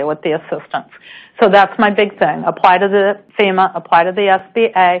you to do with the assistance. So that's my big thing. Apply to the FEMA, apply to the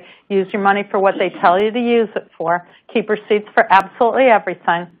SBA, use your money for what they tell you to use it for, keep receipts for absolutely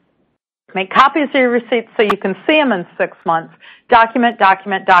everything. Make copies of your receipts so you can see them in 6 months. Document,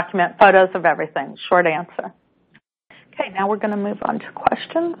 document, document, photos of everything. Short answer. Okay, now we're going to move on to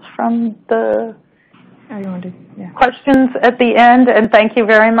questions from the questions at the end, and thank you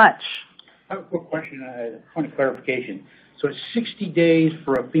very much. I have a quick question, point of clarification. So it's 60 days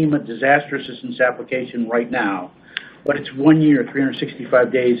for a FEMA disaster assistance application right now, but it's 1 year,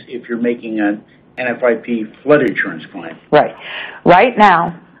 365 days if you're making an NFIP flood insurance claim. Right. Right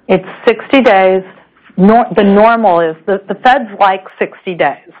now, it's 60 days. The normal is, the feds like 60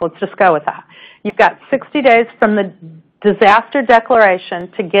 days. Let's just go with that. You've got 60 days from the disaster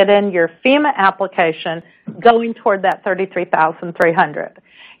declaration to get in your FEMA application going toward that $33,300.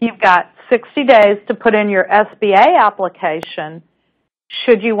 You've got 60 days to put in your SBA application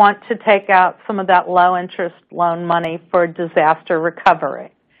should you want to take out some of that low-interest loan money for disaster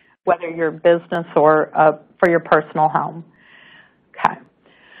recovery, whether your business or for your personal home. Okay.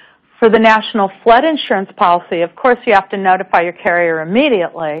 For the National Flood Insurance Policy, of course, you have to notify your carrier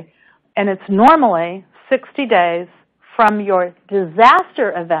immediately, and it's normally 60 days from your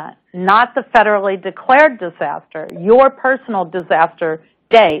disaster event, not the federally declared disaster, your personal disaster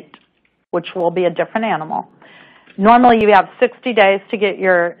date, which will be a different animal. Normally, you have 60 days to get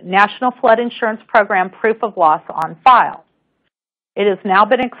your National Flood Insurance Program proof of loss on file. It has now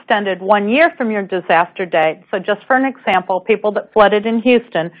been extended 1 year from your disaster date. So just for an example, people that flooded in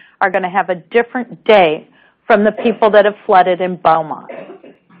Houston are going to have a different date from the people that have flooded in Beaumont.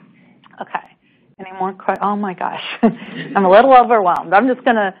 Okay. Any more questions? Oh, my gosh. I'm a little overwhelmed. I'm just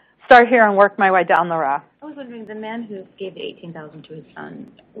going to start here and work my way down the row. I was wondering, the man who gave the $18,000 to his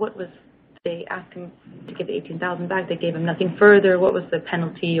son, what was, they asked him to give the $18,000 back, they gave him nothing further. What was the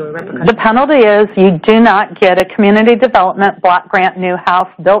penalty or repercussion? The penalty is you do not get a community development block grant new house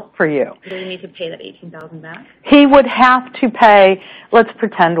built for you. Do you need to pay that $18,000 back? He would have to pay, let's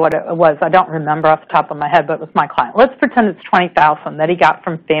pretend what it was. I don't remember off the top of my head, but it was my client. Let's pretend it's $20,000 that he got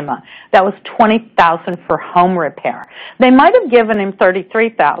from FEMA. That was $20,000 for home repair. They might have given him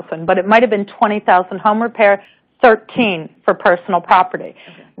 $33,000, but it might have been $20,000 home repair, $13,000 for personal property.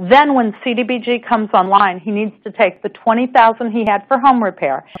 Okay. Then when CDBG comes online, he needs to take the $20,000 he had for home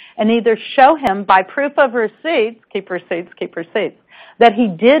repair and either show him by proof of receipts, keep receipts, that he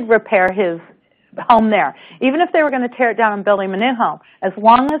did repair his home there. Even if they were going to tear it down and build him a new home, as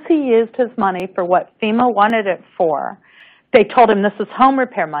long as he used his money for what FEMA wanted it for, they told him this is home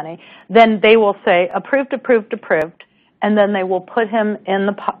repair money, then they will say approved, approved, approved, and then they will put him in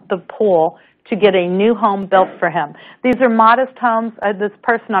the pool to get a new home built for him. These are modest homes. This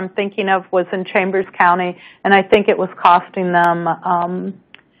person I'm thinking of was in Chambers County, and I think it was costing them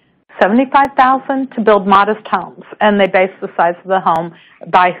 $75,000 to build modest homes, and they based the size of the home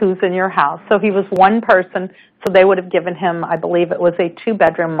by who's in your house. So he was one person, so they would have given him, I believe it was a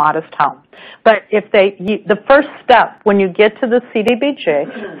 2-bedroom modest home. But if the first step when you get to the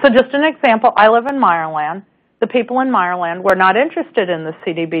CDBG, so just an example, I live in Meyerland. The people in Meyerland were not interested in the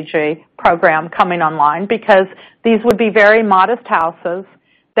CDBG program coming online because these would be very modest houses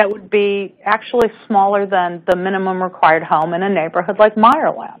that would be actually smaller than the minimum required home in a neighborhood like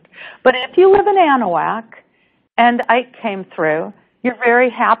Meyerland. But if you live in Anahuac and Ike came through, you're very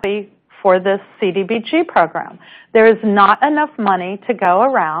happy for this CDBG program. There is not enough money to go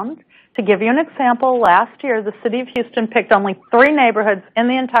around. To give you an example, last year the city of Houston picked only 3 neighborhoods in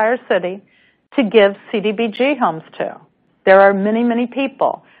the entire city to give CDBG homes to. There are many, many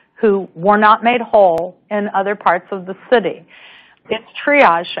people who were not made whole in other parts of the city. It's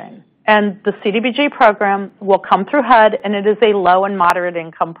triaging, and the CDBG program will come through HUD, and it is a low and moderate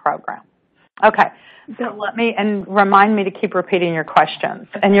income program. Okay. So let me, and remind me to keep repeating your questions.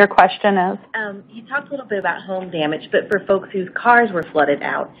 And your question is? You talked a little bit about home damage, but for folks whose cars were flooded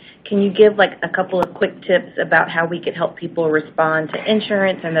out, can you give like a couple of quick tips about how we could help people respond to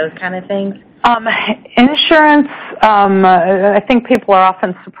insurance and those kind of things? Insurance, I think people are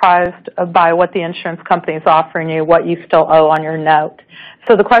often surprised by what the insurance company is offering you, what you still owe on your note.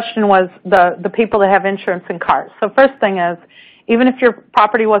 So the question was the people that have insurance in cars. So first thing is, even if your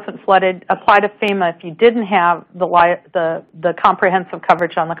property wasn't flooded, apply to FEMA if you didn't have the comprehensive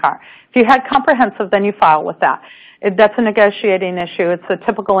coverage on the car. If you had comprehensive, then you file with that. That's a negotiating issue. It's a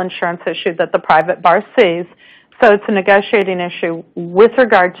typical insurance issue that the private bar sees. So it's a negotiating issue with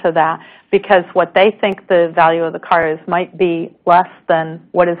regard to that, because what they think the value of the car is might be less than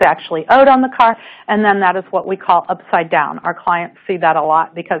what is actually owed on the car, and then that is what we call upside down. Our clients see that a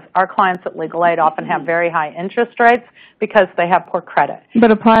lot because our clients at Legal Aid often have very high interest rates because they have poor credit.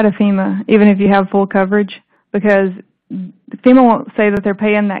 But apply to FEMA, even if you have full coverage, because FEMA won't say that they're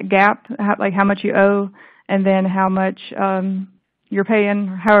paying that gap, like how much you owe and then how much you're paying,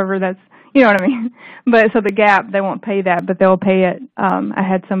 however that's, you know what I mean? But so the gap, they won't pay that, but they'll pay it. I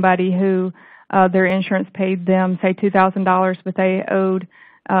had somebody who their insurance paid them, say, $2,000, but they owed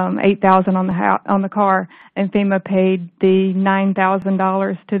 $8,000 on the car, and FEMA paid the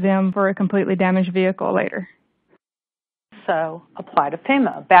 $9,000 to them for a completely damaged vehicle later. So apply to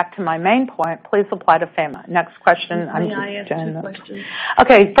FEMA. Back to my main point, please apply to FEMA. Next question. May I ask two questions?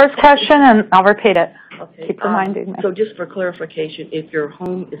 Okay, first question, and I'll repeat it. Okay. Keep reminding me. So just for clarification, if your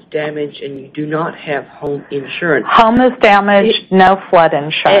home is damaged and you do not have home insurance. Home is damaged, no flood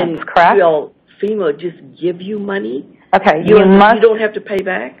insurance, and correct? Will FEMA just give you money? Okay, You don't have to pay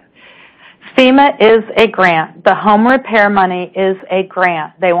back? FEMA is a grant. The home repair money is a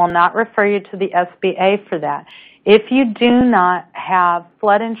grant. They will not refer you to the SBA for that. If you do not have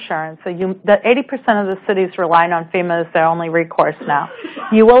flood insurance, so the 80% of the cities relying on FEMA as their only recourse now,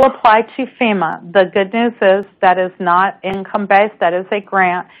 you will apply to FEMA. The good news is that is not income-based. That is a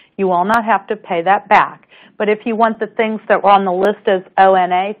grant. You will not have to pay that back. But if you want the things that were on the list as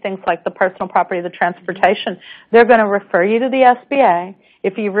ONA, things like the personal property, the transportation, they're going to refer you to the SBA.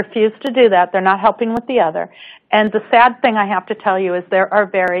 If you refuse to do that, they're not helping with the other. And the sad thing I have to tell you is there are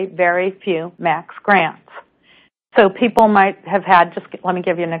very, very few max grants. So people might have had, just let me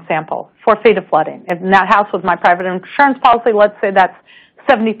give you an example, 4 feet of flooding. In that house with my private insurance policy, let's say that's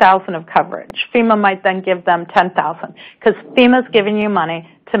 $70,000 of coverage. FEMA might then give them $10,000 because FEMA's giving you money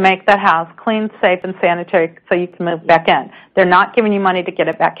to make that house clean, safe, and sanitary so you can move back in. They're not giving you money to get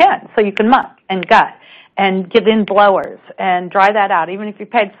it back in so you can muck and gut and get in blowers and dry that out. Even if you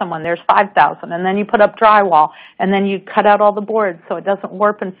paid someone, there's $5,000, and then you put up drywall, and then you cut out all the boards so it doesn't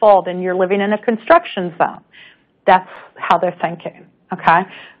warp and fold, and you're living in a construction zone. That's how they're thinking, okay?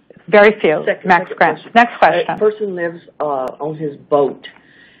 Very few max grants. Next question. A person lives on his boat.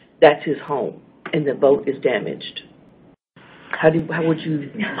 That's his home, and the boat is damaged. How does that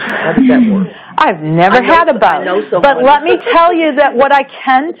work? I've never had a boat. But let me tell you that what I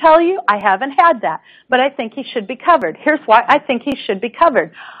can tell you, I haven't had that. But I think he should be covered. Here's why I think he should be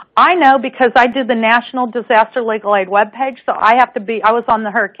covered. I know because I do the National Disaster Legal Aid webpage, so I was on the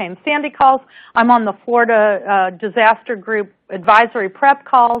Hurricane Sandy calls, I'm on the Florida Disaster Group advisory prep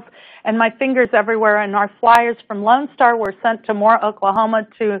calls, and my finger's everywhere, and our flyers from Lone Star were sent to Moore, Oklahoma,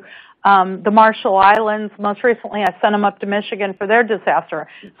 to the Marshall Islands. Most recently, I sent them up to Michigan for their disaster.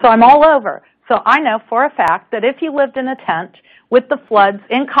 So I'm all over. So I know for a fact that if you lived in a tent with the floods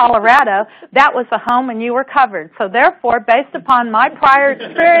in Colorado, that was a home and you were covered. So therefore, based upon my prior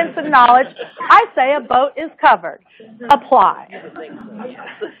experience and knowledge, I say a boat is covered. Apply.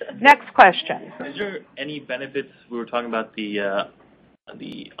 Next question. Is there any benefits? We were talking about the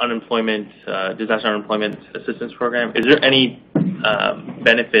unemployment, disaster unemployment assistance program. Is there any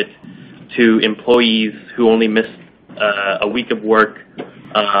benefit to employees who only miss a week of work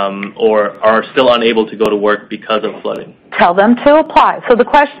or are still unable to go to work because of flooding? Tell them to apply. So the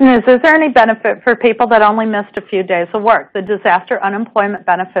question is there any benefit for people that only missed a few days of work? The disaster unemployment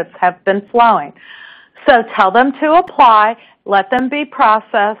benefits have been flowing. So tell them to apply. Let them be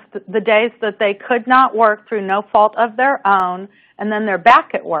processed the days that they could not work through no fault of their own, and then they're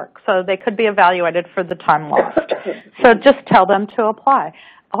back at work. So they could be evaluated for the time lost. So just tell them to apply.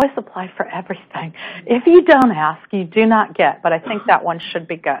 Always apply for everything. If you don't ask, you do not get, but I think that one should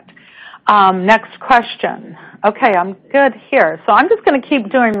be good. Next question. Okay, I'm good here. So I'm just going to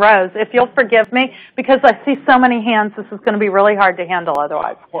keep doing rows, if you'll forgive me, because I see so many hands, this is going to be really hard to handle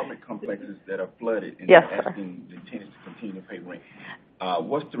otherwise. Apartment complexes that are flooded and yes, asking the tenants to continue to pay rent.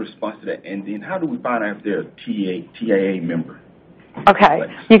 What's the response to that? And then how do we find out if they're a TIA member? Okay,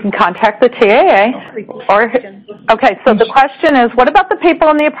 you can contact the TAA. Okay, so the question is, what about the people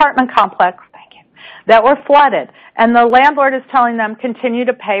in the apartment complex, that were flooded? And the landlord is telling them continue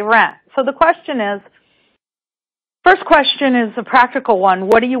to pay rent. So the question is, first question is a practical one.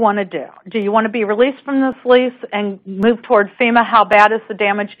 What do you want to do? Do you want to be released from this lease and move toward FEMA? How bad is the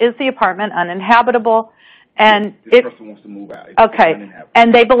damage? Is the apartment uninhabitable? And this person wants to move out. Okay,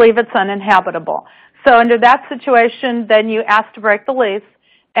 and they believe it's uninhabitable. So under that situation, then you ask to break the lease,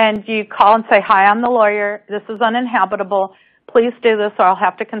 and you call and say, hi, I'm the lawyer. This is uninhabitable. Please do this, or I'll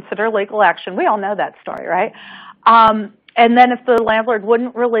have to consider legal action. We all know that story, right? And then if the landlord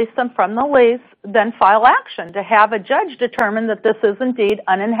wouldn't release them from the lease, then file action to have a judge determine that this is indeed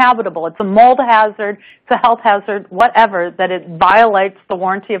uninhabitable. It's a mold hazard, it's a health hazard, whatever, that it violates the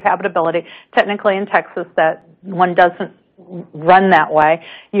warranty of habitability. Technically in Texas, that one doesn't run that way.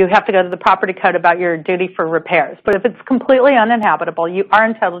 You have to go to the property code about your duty for repairs. But if it's completely uninhabitable, you are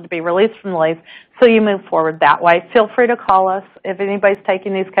entitled to be released from the lease, so you move forward that way. Feel free to call us if anybody's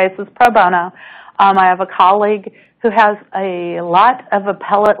taking these cases pro bono. I have a colleague who has a lot of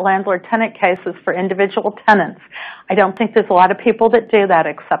appellate landlord-tenant cases for individual tenants. I don't think there's a lot of people that do that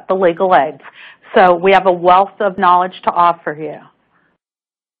except the legal aids. So we have a wealth of knowledge to offer you.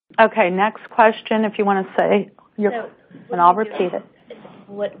 Okay, next question, if you want to say, and I'll repeat it.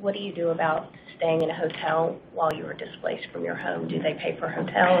 What do you do about staying in a hotel while you were displaced from your home? Do they pay for a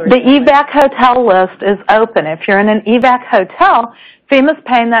hotel? Or the EVAC hotel list is open. If you're in an EVAC hotel, FEMA's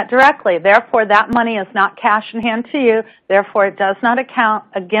paying that directly. Therefore, that money is not cash in hand to you. Therefore, it does not account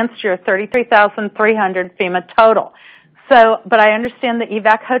against your $33,300 FEMA total. So, but I understand the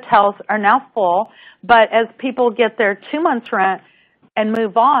EVAC hotels are now full, but as people get their 2 months rent and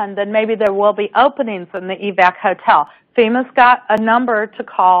move on, then maybe there will be openings in the EVAC hotel. FEMA's got a number to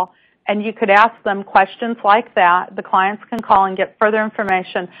call, and you could ask them questions like that. The clients can call and get further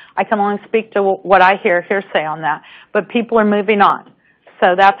information. I can only speak to what I hearsay on that. But people are moving on.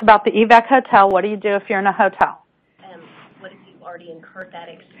 So that's about the EVAC hotel. What do you do if you're in a hotel? What if you've already incurred that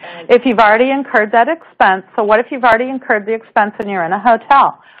expense? If you've already incurred that expense, so what if you've already incurred the expense and you're in a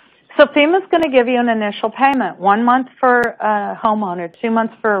hotel? So FEMA's going to give you an initial payment, 1 month for a homeowner, 2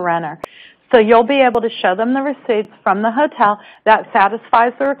 months for a renter. So you'll be able to show them the receipts from the hotel. That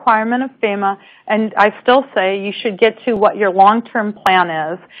satisfies the requirement of FEMA, and I still say you should get to what your long-term plan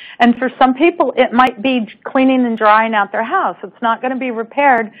is. And for some people, it might be cleaning and drying out their house. It's not going to be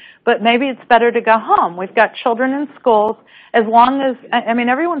repaired, but maybe it's better to go home. We've got children in schools. As long as, I mean,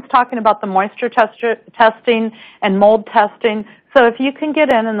 everyone's talking about the moisture testing and mold testing. So if you can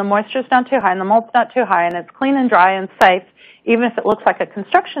get in and the moisture's not too high and the mold's not too high and it's clean and dry and safe, even if it looks like a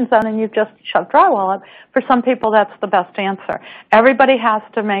construction zone and you've just shoved drywall up, for some people that's the best answer. Everybody has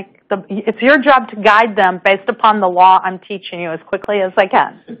to make it's your job to guide them based upon the law I'm teaching you as quickly as I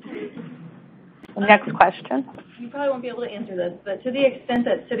can. Next question. You probably won't be able to answer this, but to the extent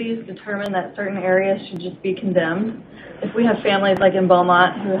that cities determine that certain areas should just be condemned, if we have families like in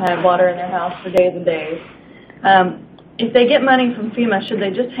Beaumont who have water in their house for days and days, if they get money from FEMA, should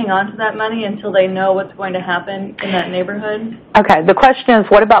they just hang on to that money until they know what's going to happen in that neighborhood? Okay, the question is,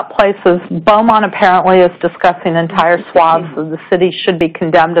 what about places? Beaumont apparently is discussing entire swaths of the city should be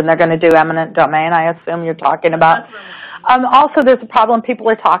condemned, and they're going to do eminent domain, I assume you're talking about. Also, there's a problem. People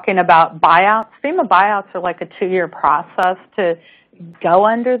are talking about buyouts. FEMA buyouts are like a 2-year process to go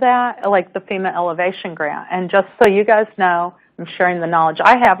under that, like the FEMA elevation grant. And just so you guys know, I'm sharing the knowledge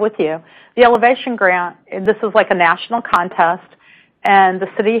I have with you. The elevation grant, this is like a national contest, and the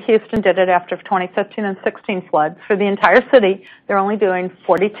city of Houston did it after 2015 and 16 floods. For the entire city, they're only doing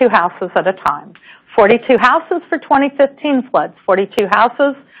 42 houses at a time. 42 houses for 2015 floods, 42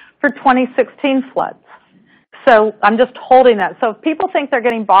 houses for 2016 floods. So I'm just holding that. So if people think they're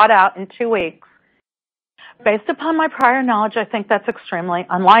getting bought out in 2 weeks, based upon my prior knowledge, I think that's extremely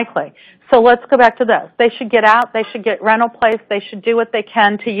unlikely. So let's go back to this. They should get out. They should get rental place. They should do what they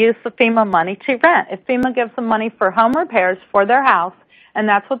can to use the FEMA money to rent. If FEMA gives them money for home repairs for their house, and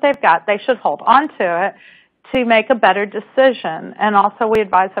that's what they've got, they should hold on to it to make a better decision. And also we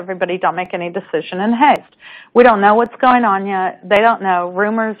advise everybody don't make any decision in haste. We don't know what's going on yet. They don't know.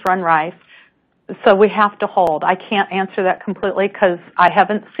 Rumors run rife. So we have to hold. I can't answer that completely because I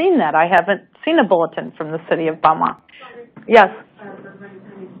haven't seen that. I haven't seen a bulletin from the city of Beaumont. Yes?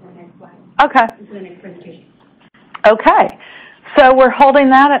 Okay. Okay. So we're holding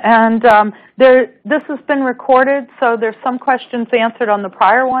that, and this has been recorded, so there's some questions answered on the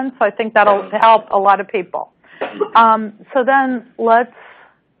prior one, so I think that'll help a lot of people. So then let's,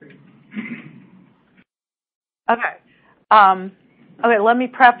 okay. Okay, let me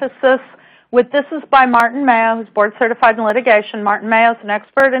preface this This is by Martin Mayo, who's board certified in litigation. Martin Mayo is an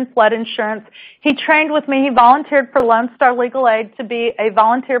expert in flood insurance. He trained with me. He volunteered for Lone Star Legal Aid to be a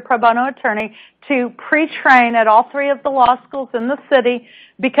volunteer pro bono attorney to pre-train at all 3 of the law schools in the city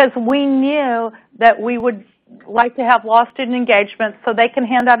because we knew that we would like to have law student engagement so they can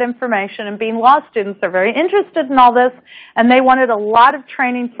hand out information. And being law students, they're very interested in all this, and they wanted a lot of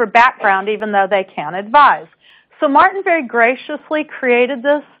training for background even though they can't advise. So Martin very graciously created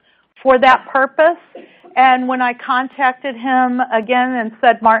this for that purpose. And when I contacted him again and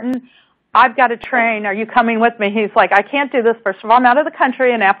said, Martin, I've got to train. Are you coming with me? He's like, I can't do this. First of all, I'm out of the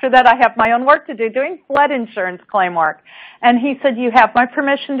country, and after that, I have my own work to do doing flood insurance claim work. And he said, you have my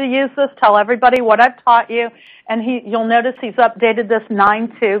permission to use this. Tell everybody what I've taught you. And you'll notice he's updated this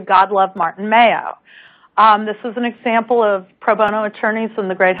 9-2, God love Martin Mayo. This is an example of pro bono attorneys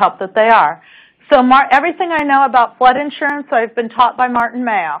and the great help that they are. So everything I know about flood insurance, I've been taught by Martin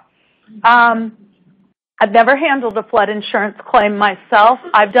Mayo. I've never handled a flood insurance claim myself.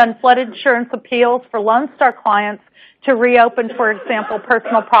 I've done flood insurance appeals for Lone Star clients to reopen, for example,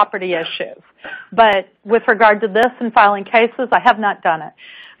 personal property issues. But with regard to this and filing cases, I have not done it.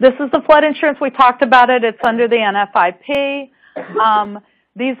 This is the flood insurance. We talked about it. It's under the NFIP.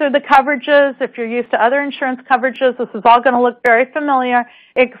 These are the coverages. If you're used to other insurance coverages, this is all going to look very familiar,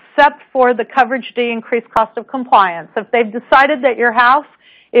 except for the coverage D, increased cost of compliance. If they've decided that your house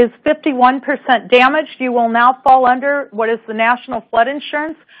is 51% damaged, you will now fall under what is the National Flood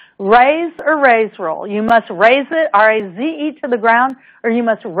Insurance raise or raise rule. You must raise it, R-A-Z-E, to the ground, or you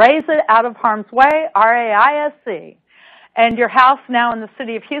must raise it out of harm's way, R-A-I-S-E. And your house now in the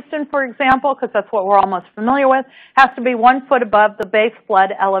city of Houston, for example, because that's what we're all most familiar with, has to be 1 foot above the base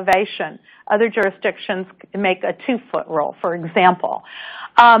flood elevation. Other jurisdictions make a 2-foot rule, for example.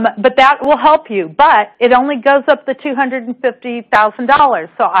 But that will help you. But it only goes up to $250,000.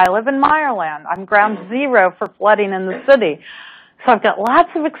 So I live in Meyerland. I'm ground zero for flooding in the city. So I've got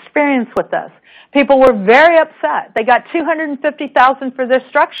lots of experience with this. People were very upset. They got $250,000 for their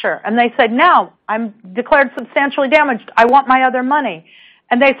structure, and they said, "No, I'm declared substantially damaged. I want my other money."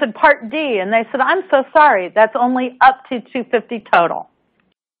 And they said, "Part D," and they said, "I'm so sorry. That's only up to $250,000 total."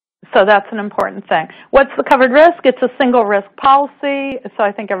 So that's an important thing. What's the covered risk? It's a single risk policy, so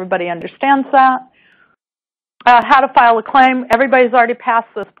I think everybody understands that. How to file a claim. Everybody's already past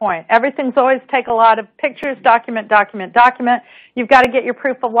this point. Everything's always take a lot of pictures, document, document, document. You've got to get your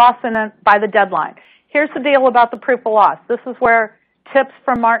proof of loss in it by the deadline. Here's the deal about the proof of loss. This is where tips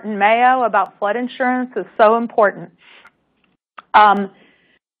from Martin Mayo about flood insurance is so important.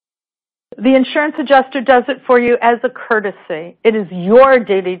 The insurance adjuster does it for you as a courtesy. It is your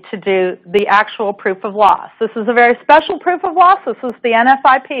duty to do the actual proof of loss. This is a very special proof of loss. This is the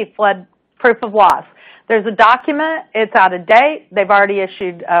NFIP, flood proof of loss. There's a document. It's out of date. They've already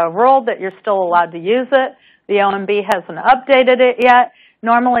issued a rule that you're still allowed to use it. The OMB hasn't updated it yet.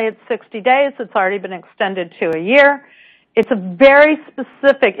 Normally it's 60 days. It's already been extended to a year. It's a very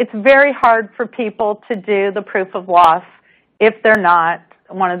specific, it's very hard for people to do the proof of loss if they're not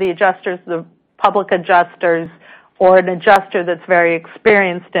one of the adjusters, the public adjusters, or an adjuster that's very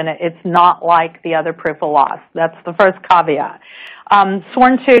experienced in it. It's not like the other proof of loss. That's the first caveat.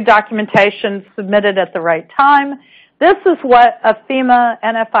 Sworn to documentation submitted at the right time. This is what a FEMA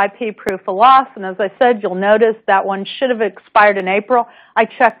NFIP proof of loss, and as I said, you'll notice that one should have expired in April. I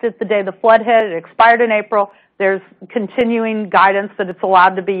checked it the day the flood hit. It expired in April. There's continuing guidance that it's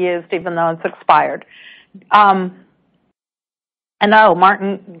allowed to be used even though it's expired. And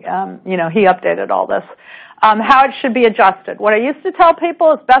Martin, he updated all this. How it should be adjusted. What I used to tell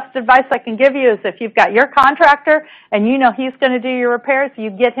people is best advice I can give you is if you've got your contractor and you know he's going to do your repairs,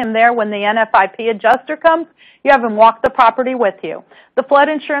 you get him there when the NFIP adjuster comes. You have him walk the property with you. The flood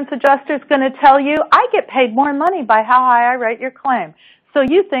insurance adjuster is going to tell you, I get paid more money by how high I rate your claim. So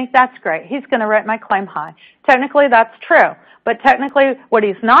you think that's great. He's going to rate my claim high. Technically, that's true. But technically, what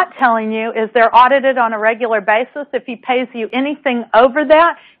he's not telling you is they're audited on a regular basis. If he pays you anything over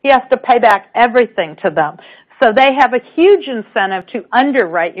that, he has to pay back everything to them. So they have a huge incentive to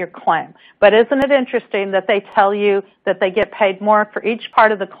underwrite your claim. But isn't it interesting that they tell you that they get paid more for each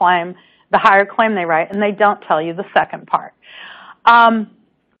part of the claim, the higher claim they write, and they don't tell you the second part.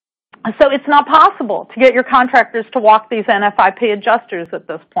 So it's not possible to get your contractors to walk these NFIP adjusters at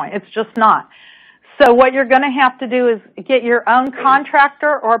this point. It's just not. So what you're going to have to do is get your own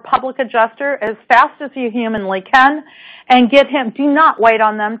contractor or public adjuster as fast as you humanly can and get him. Do not wait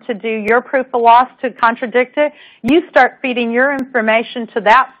on them to do your proof of loss to contradict it. You start feeding your information to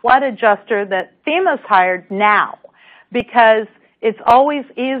that flood adjuster that FEMA's hired now, because It's always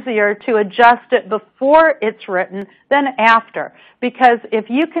easier to adjust it before it's written than after, because if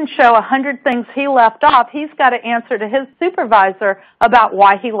you can show 100 things he left off, he's got to answer to his supervisor about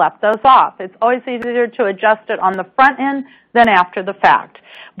why he left those off. It's always easier to adjust it on the front end than after the fact.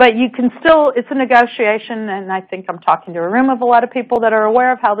 But you can still, it's a negotiation, and I think I'm talking to a room of a lot of people that are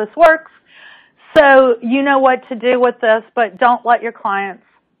aware of how this works. So you know what to do with this, but don't let your clients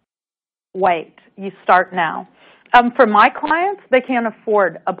wait. You start now. For my clients, they can't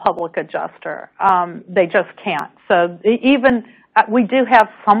afford a public adjuster. They just can't. So even, we do have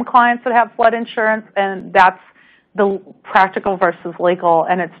some clients that have flood insurance, and that's the practical versus legal,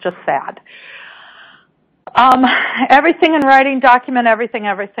 and it's just sad. Everything in writing, document everything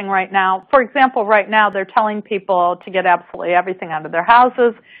right now. For example, right now they're telling people to get absolutely everything out of their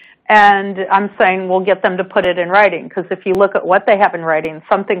houses, and I'm saying we'll get them to put it in writing, because if you look at what they have in writing,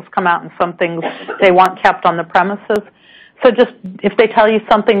 some things come out and some things they want kept on the premises. So just, if they tell you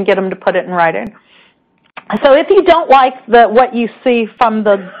something, get them to put it in writing. So if you don't like what you see from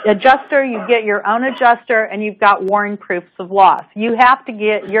the adjuster, you get your own adjuster, and you've got warning proofs of loss. You have to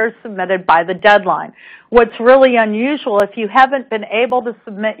get yours submitted by the deadline. What's really unusual, if you haven't been able to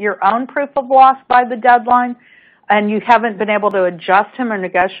submit your own proof of loss by the deadline, and you haven't been able to adjust him or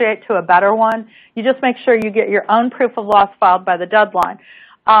negotiate to a better one, you just make sure you get your own proof of loss filed by the deadline.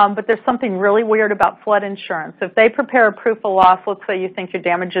 But there's something really weird about flood insurance. If they prepare a proof of loss, let's say you think your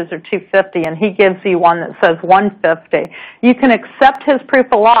damages are $250 and he gives you one that says $150, you can accept his proof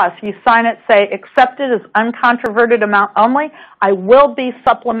of loss. You sign it, say, accepted as uncontroverted amount only. I will be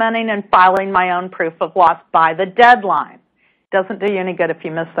supplementing and filing my own proof of loss by the deadline. Doesn't do you any good if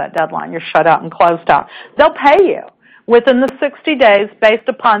you miss that deadline. You're shut out and closed out. They'll pay you within the 60 days based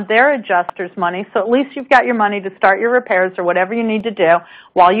upon their adjuster's money, so at least you've got your money to start your repairs or whatever you need to do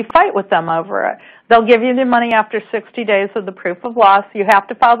while you fight with them over it. They'll give you the money after 60 days of the proof of loss. You have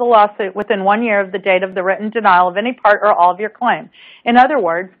to file the lawsuit within 1 year of the date of the written denial of any part or all of your claim. In other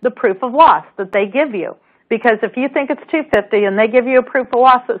words, the proof of loss that they give you. Because if you think it's $250 and they give you a proof of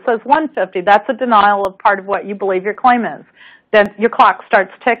loss that says $150, that's a denial of part of what you believe your claim is. Then your clock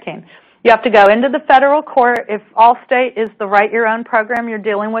starts ticking. You have to go into the federal court. If Allstate is the Write Your Own program you're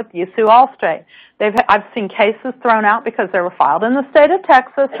dealing with, you sue Allstate. I've seen cases thrown out because they were filed in the state of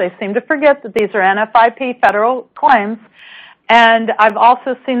Texas. They seem to forget that these are NFIP federal claims. And I've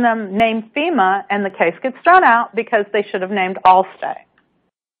also seen them name FEMA, and the case gets thrown out because they should have named Allstate.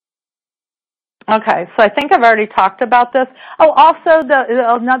 Okay, so I think I've already talked about this. Oh, also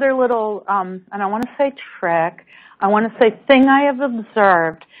another little, and I want to say trick, I want to say thing I have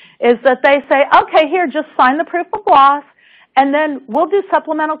observed is that they say, okay, here, just sign the proof of loss, and then we'll do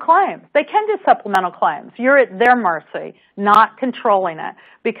supplemental claims. They can do supplemental claims. You're at their mercy, not controlling it,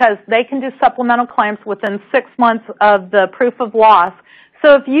 because they can do supplemental claims within 6 months of the proof of loss.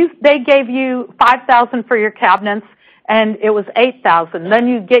 So if they gave you $5,000 for your cabinets and it was $8,000, then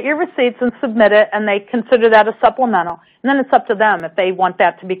you get your receipts and submit it, and they consider that a supplemental. And then it's up to them if they want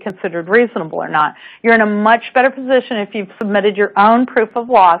that to be considered reasonable or not. You're in a much better position if you've submitted your own proof of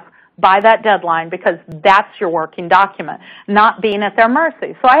loss by that deadline, because that's your working document, not being at their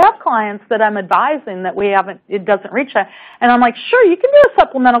mercy. So I have clients that I'm advising that it doesn't reach that, and I'm like, sure, you can do a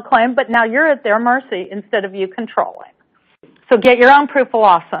supplemental claim, but now you're at their mercy instead of you controlling. So get your own proof of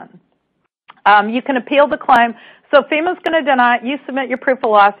loss in. You can appeal the claim. So FEMA's going to deny it. You submit your proof of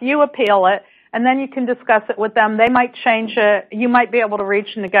loss. You appeal it. And then you can discuss it with them. They might change it. You might be able to reach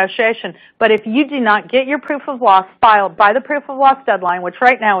a negotiation. But if you do not get your proof of loss filed by the proof of loss deadline, which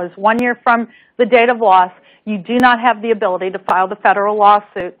right now is 1 year from the date of loss, you do not have the ability to file the federal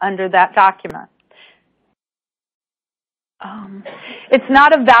lawsuit under that document. It's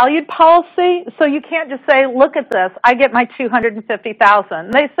not a valued policy, so you can't just say, look at this, I get my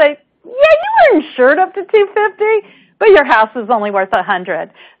 $250,000. They say, yeah, you were insured up to $250, but your house is only worth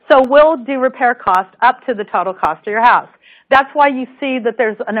 $100. So we'll do repair cost up to the total cost of your house. That's why you see that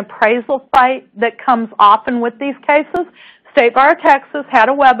there's an appraisal fight that comes often with these cases. State Bar of Texas had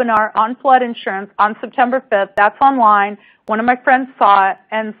a webinar on flood insurance on September 5th. That's online. One of my friends saw it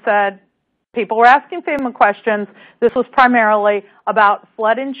and said, people were asking FEMA questions. This was primarily about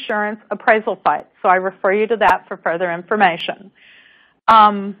flood insurance appraisal fights. So I refer you to that for further information.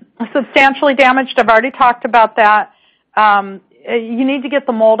 Substantially damaged, I've already talked about that. You need to get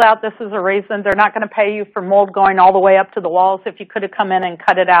the mold out. This is a reason. They're not going to pay you for mold going all the way up to the walls if you could have come in and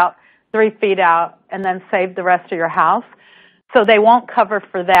cut it out 3 feet out and then saved the rest of your house. So they won't cover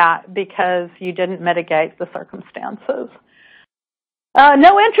for that because you didn't mitigate the circumstances.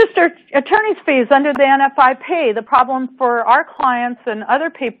 No interest or attorney's fees under the NFIP. The problem for our clients and other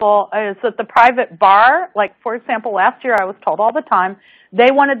people is that the private bar, like for example, last year I was told all the time,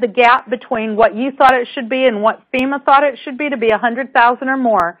 they wanted the gap between what you thought it should be and what FEMA thought it should be to be $100,000 or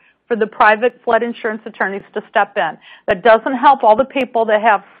more for the private flood insurance attorneys to step in. That doesn't help all the people that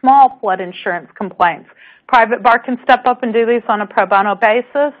have small flood insurance complaints. Private bar can step up and do these on a pro bono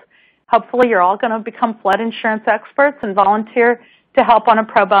basis. Hopefully you're all going to become flood insurance experts and volunteer to help on a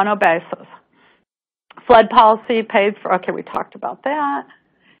pro bono basis. Flood policy paid for, okay, we talked about that,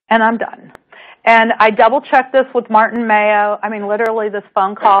 and I'm done. And I double-checked this with Martin Mayo. I mean, literally this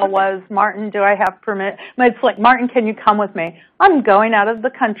phone call was, Martin, do I have permit? It's like, Martin, can you come with me? I'm going out of the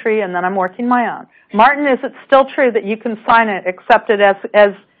country, and then I'm working my own. Martin, is it still true that you can sign it, accept it as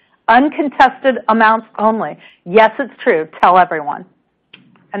uncontested amounts only? Yes, it's true. Tell everyone.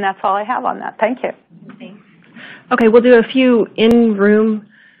 And that's all I have on that. Thank you. Thanks. Okay, we'll do a few in-room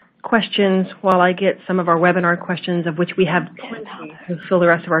questions while I get some of our webinar questions, of which we have 20 to fill the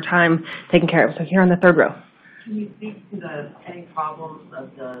rest of our time taken care of. So here on the third row. Can you speak to the any problems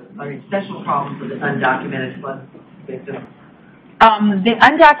of special problems with the undocumented flood victim? The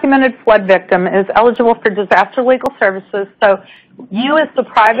undocumented flood victim is eligible for disaster legal services. So you as the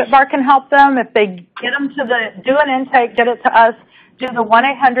private bar can help them. If they get them to do an intake, get it to us, do the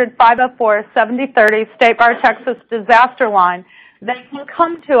 1-800-504-7030 State Bar Texas disaster line. They can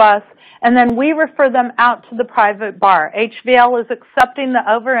come to us, and then we refer them out to the private bar. HVL is accepting the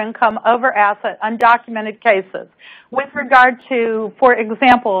over-income, over-asset, undocumented cases. With regard to, for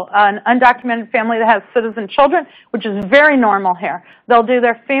example, an undocumented family that has citizen children, which is very normal here, they'll do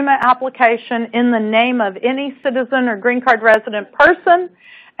their FEMA application in the name of any citizen or green card resident person.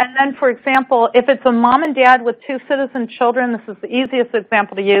 And then, for example, if it's a mom and dad with 2 citizen children, this is the easiest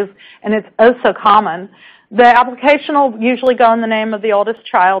example to use, and it's oh so common. The application will usually go in the name of the oldest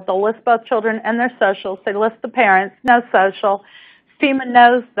child. They'll list both children and their socials. They list the parents, no social. FEMA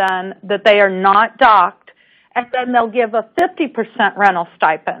knows then that they are not docked, and then they'll give a 50% rental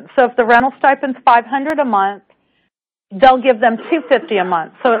stipend. So if the rental stipend's $500 a month, they'll give them $250 a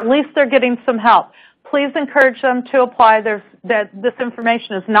month. So at least they're getting some help. Please encourage them to apply. This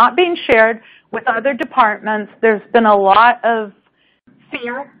information is not being shared with other departments. There's been a lot of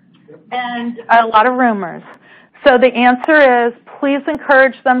fear and a lot of rumors. So the answer is please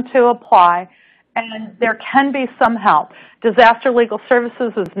encourage them to apply, and there can be some help. Disaster legal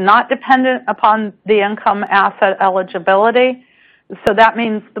services is not dependent upon the income asset eligibility, so that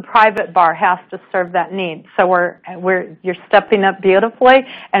means the private bar has to serve that need. So you're stepping up beautifully,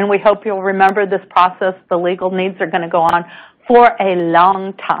 and we hope you'll remember this process. The legal needs are going to go on for a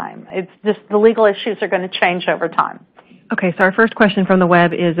long time. It's just the legal issues are going to change over time. Okay, so our first question from the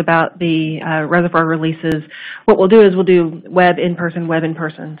web is about the reservoir releases. What we'll do is we'll do web in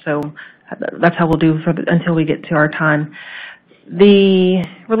person. So that's how we'll do until we get to our time. The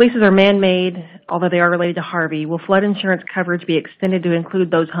releases are man-made, although they are related to Harvey. Will flood insurance coverage be extended to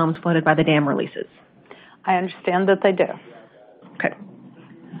include those homes flooded by the dam releases? I understand that they do. Okay,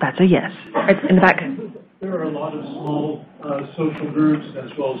 that's a yes. Right in the back. There are a lot of small social groups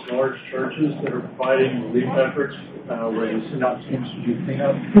as well as large churches that are providing relief efforts where they send out teams to do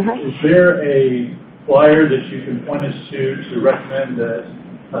cleanup. Mm-hmm. Is there a flyer that you can point us to recommend that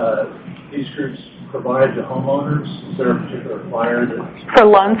these groups provide to homeowners? Is there a particular flyer that... For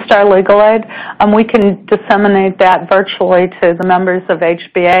Lone Star Legal Aid, we can disseminate that virtually to the members of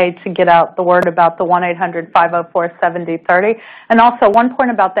HBA to get out the word about the 1-800-504-7030. And also, one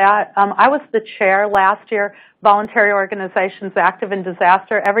point about that, I was the chair last year, Voluntary Organizations Active in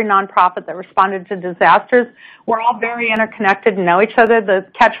Disaster. Every nonprofit that responded to disasters, we're all very interconnected and know each other. The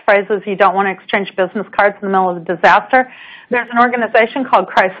catchphrase is you don't want to exchange business cards in the middle of a disaster. There's an organization called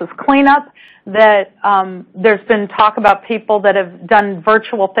Crisis Cleanup that there's been talk about people that have done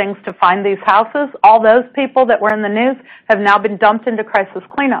virtual things to find these houses. All those people that were in the news have now been dumped into Crisis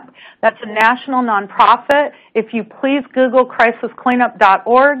Cleanup. That's a national nonprofit. If you please Google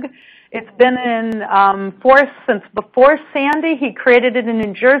crisiscleanup.org. It's been in force since before Sandy. He created it in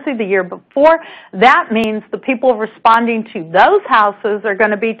New Jersey the year before. That means the people responding to those houses are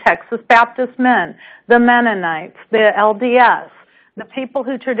going to be Texas Baptist men, the Mennonites, the LDS, the people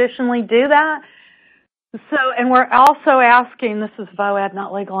who traditionally do that. So, and we're also asking, this is VOAD,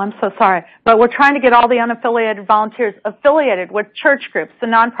 not legal, I'm so sorry, but we're trying to get all the unaffiliated volunteers affiliated with church groups, the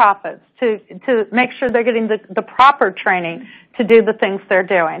nonprofits, to make sure they're getting the proper training to do the things they're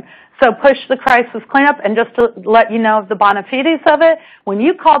doing. So push the crisis cleanup, and just to let you know of the bona fides of it, when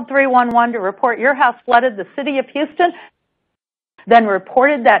you called 311 to report your house flooded, the city of Houston then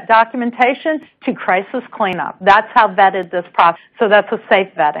reported that documentation to crisis cleanup. That's how vetted this process. So that's a safe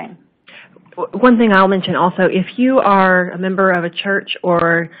vetting. One thing I'll mention also, if you are a member of a church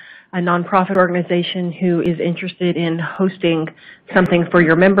or a nonprofit organization who is interested in hosting something for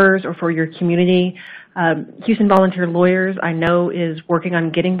your members or for your community, Houston Volunteer Lawyers, I know, is working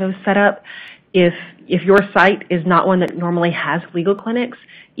on getting those set up. If your site is not one that normally has legal clinics,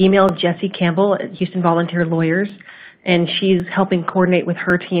 email Jessie Campbell at Houston Volunteer Lawyers, and she's helping coordinate with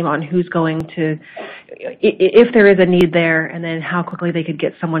her team on who's going to, if there is a need there, and then how quickly they could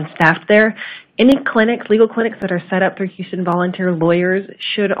get someone staffed there. Any clinics, legal clinics that are set up through Houston Volunteer Lawyers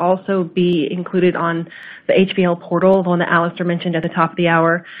should also be included on the HVL portal, the one that Alistair mentioned at the top of the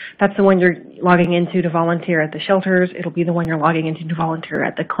hour. That's the one you're logging into to volunteer at the shelters. It'll be the one you're logging into to volunteer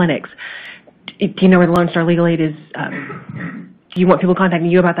at the clinics. Do you know where the Lone Star Legal Aid is? Do you want people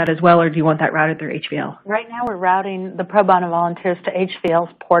contacting you about that as well, or do you want that routed through HVL? Right now we're routing the pro bono volunteers to HVL's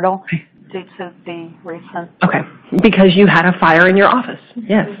portal due to the recent. Okay, because you had a fire in your office.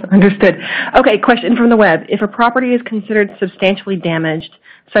 Yes, understood. Okay, question from the web. If a property is considered substantially damaged,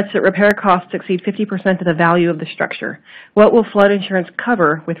 such that repair costs exceed 50% of the value of the structure, what will flood insurance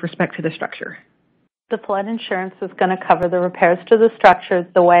cover with respect to the structure? The flood insurance is going to cover the repairs to the structure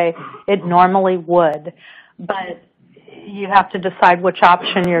the way it normally would, but you have to decide which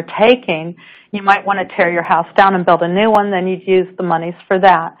option you're taking. You might want to tear your house down and build a new one, then you'd use the monies for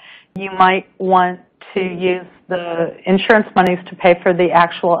that. You might want to use the insurance monies to pay for the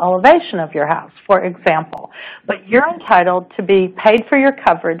actual elevation of your house, for example. But you're entitled to be paid for your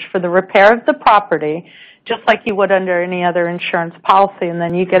coverage for the repair of the property, just like you would under any other insurance policy, and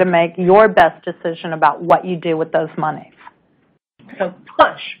then you get to make your best decision about what you do with those monies. So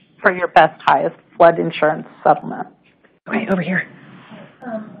push for your best, highest flood insurance settlement. Okay, over here.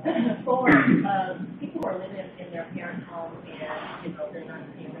 For people who are living in their parents' home and they're not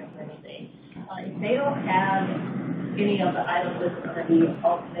paying rent or anything, if they don't have any of the items listed on the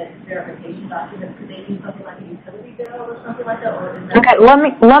ultimate verification documents, could they do something like a utility bill or something like that? Or is that okay,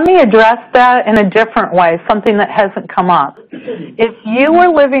 let me address that in a different way, something that hasn't come up. If you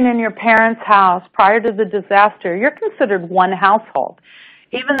were living in your parents' house prior to the disaster, you're considered one household,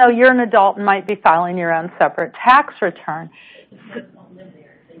 even though you're an adult and might be filing your own separate tax return.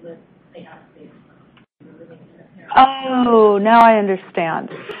 Oh, now I understand.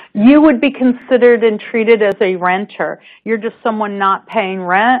 You would be considered and treated as a renter. You're just someone not paying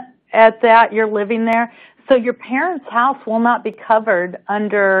rent at that. You're living there. So your parents' house will not be covered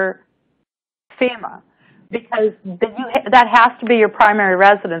under FEMA because that has to be your primary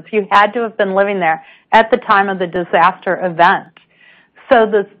residence. You had to have been living there at the time of the disaster event. So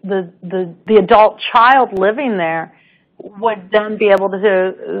the adult child living there would then be able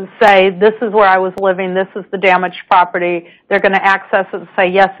to say, this is where I was living, this is the damaged property. They're going to access it and say,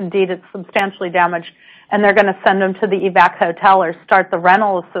 yes, indeed, it's substantially damaged, and they're going to send them to the evac hotel or start the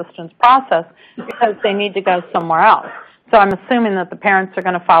rental assistance process because they need to go somewhere else. So I'm assuming that the parents are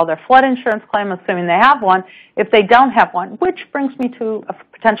going to file their flood insurance claim, assuming they have one. If they don't have one, which brings me to a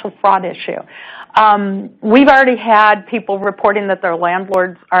potential fraud issue. We've already had people reporting that their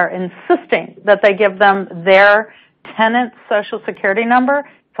landlords are insisting that they give them their tenant's social security number.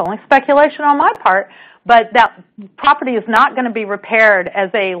 It's only speculation on my part, but that property is not going to be repaired as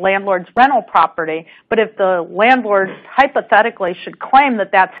a landlord's rental property. But if the landlord hypothetically should claim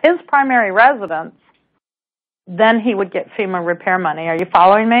that that's his primary residence, then he would get FEMA repair money. Are you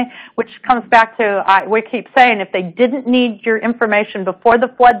following me? Which comes back to, we keep saying, if they didn't need your information before the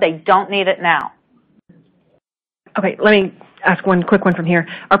flood, they don't need it now. Okay, let me ask one quick one from here.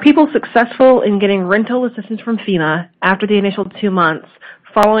 Are people successful in getting rental assistance from FEMA after the initial 2 months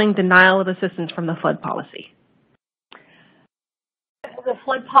following denial of assistance from the flood policy? The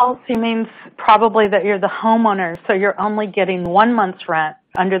flood policy means probably that you're the homeowner, so you're only getting 1 month's rent.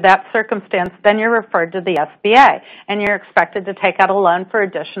 Under that circumstance, then you're referred to the SBA, and you're expected to take out a loan for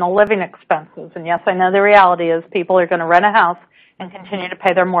additional living expenses. And yes, I know the reality is people are going to rent a house and continue to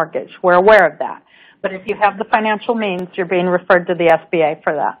pay their mortgage. We're aware of that. But if you have the financial means, you're being referred to the SBA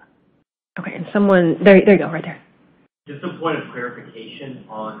for that. Okay, and someone, there you go, right there. Just a point of clarification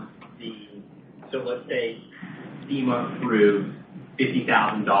on so let's say FEMA approved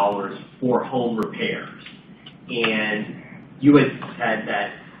 $50,000 for home repairs, and you had said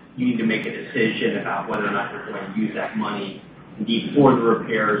that you need to make a decision about whether or not you're going to use that money indeed for the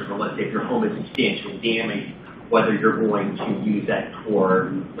repairs, or let's say if your home is substantially damaged, whether you're going to use that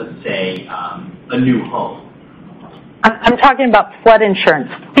toward, let's say, a new home. I'm talking about flood insurance.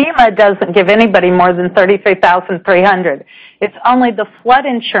 FEMA doesn't give anybody more than $33,300. It's only the flood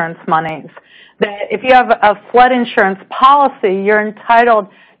insurance monies that if you have a flood insurance policy, you're entitled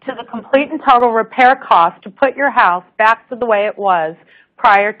to the complete and total repair cost to put your house back to the way it was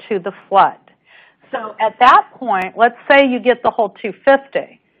prior to the flood. So at that point, let's say you get the whole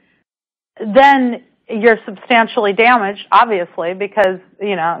 $250, then you're substantially damaged, obviously, because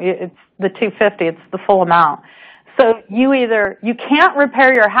it's the $250, it's the full amount. So you can't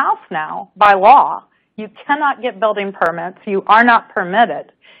repair your house now by law. You cannot get building permits. You are not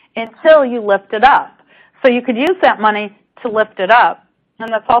permitted until you lift it up. So you could use that money to lift it up,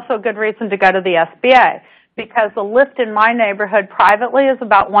 and that's also a good reason to go to the SBA, because a lift in my neighborhood privately is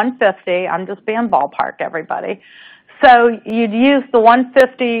about $150. I'm just being ballpark, everybody. So you'd use the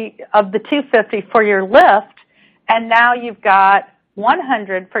 $150 of the $250 for your lift, and now you've got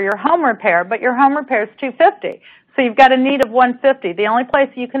 $100 for your home repair, but your home repair is $250. So you've got a need of $150. The only place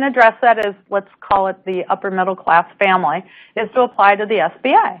you can address that is, let's call it the upper middle class family, is to apply to the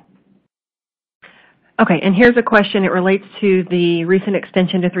SBA. Okay, and here's a question. It relates to the recent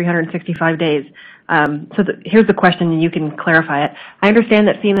extension to 365 days. Here's the question, and you can clarify it. I understand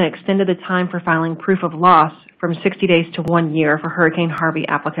that FEMA extended the time for filing proof of loss from 60 days to 1 year for Hurricane Harvey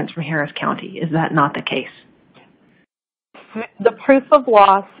applicants from Harris County. Is that not the case? The proof of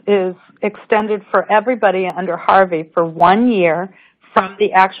loss is extended for everybody under Harvey for 1 year from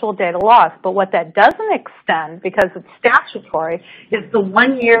the actual date of loss. But what that doesn't extend, because it's statutory, is the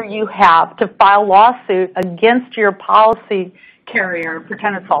 1 year you have to file lawsuit against your policy carrier.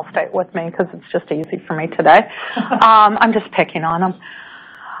 Pretend it's Allstate with me because it's just easy for me today. I'm just picking on them.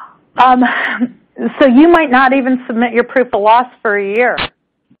 So you might not even submit your proof of loss for a year,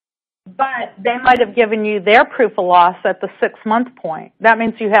 but they might have given you their proof of loss at the 6-month point. That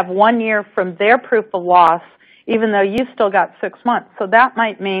means you have 1 year from their proof of loss, even though you still got 6 months. So that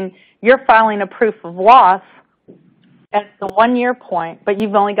might mean you're filing a proof of loss at the 1 year point, but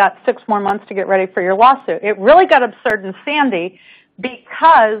you've only got 6 more months to get ready for your lawsuit. It really got absurd in Sandy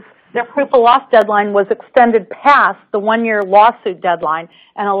because their proof of loss deadline was extended past the 1 year lawsuit deadline,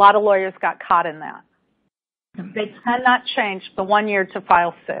 and a lot of lawyers got caught in that. They cannot change the 1 year to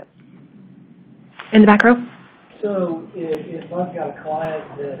file suit. In the back row. So if I've got a client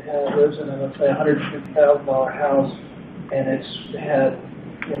that lives in a, let's say, $150,000 house, and it's had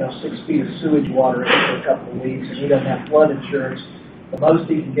 6 feet of sewage water in it for a couple of weeks, and he doesn't have flood insurance, the most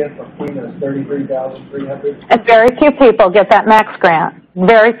he can get from FEMA is $33,300. And very few people get that max grant.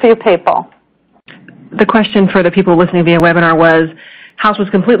 Very few people. The question for the people listening via webinar was, house was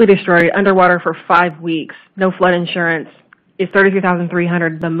completely destroyed, underwater for 5 weeks, no flood insurance. Is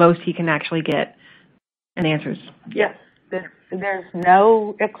 $33,300 the most he can actually get? And the answer is yes. There's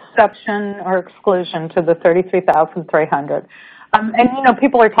no exception or exclusion to the $33,300. And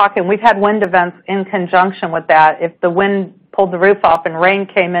people are talking. We've had wind events in conjunction with that. If the wind pulled the roof off and rain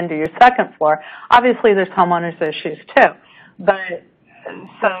came into your second floor, obviously there's homeowners issues too. But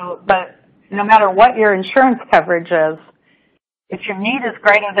no matter what your insurance coverage is, if your need is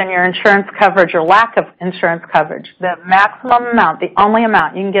greater than your insurance coverage or lack of insurance coverage, the maximum amount, the only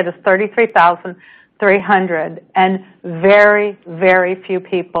amount you can get is $33,300, and very, very few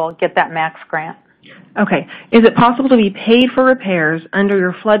people get that max grant. Okay. Is it possible to be paid for repairs under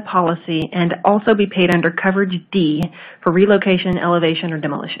your flood policy and also be paid under coverage D for relocation, elevation, or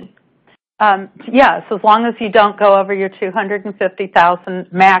demolition? Yes, as long as you don't go over your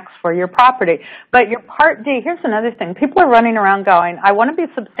 $250,000 max for your property. But your Part D, here's another thing. People are running around going, I want to be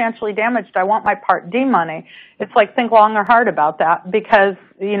substantially damaged. I want my Part D money. It's like, think long or hard about that, because,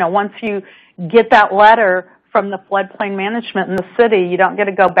 once you get that letter from the floodplain management in the city, you don't get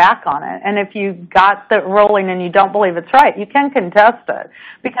to go back on it. And if you got the rolling and you don't believe it's right, you can contest it.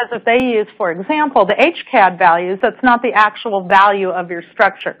 Because if they use, for example, the HCAD values, that's not the actual value of your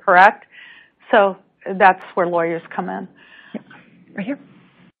structure, correct? So that's where lawyers come in. Right here.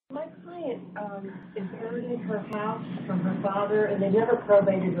 My client inherited her house from her father, and they never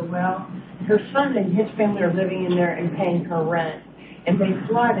probated her well. Her son and his family are living in there and paying her rent. And they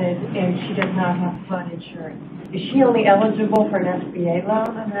flooded, and she does not have flood insurance. Is she only eligible for an SBA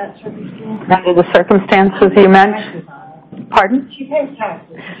loan in that circumstance? Under the circumstances you mentioned? Pardon? She pays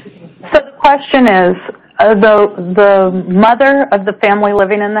taxes. So the question is, the mother of the family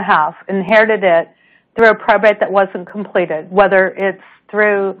living in the house inherited it through a probate that wasn't completed, whether it's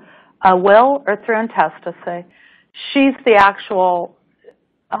through a will or through intestacy. She's the actual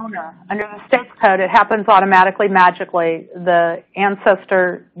owner. Under the state's code, it happens automatically, magically. The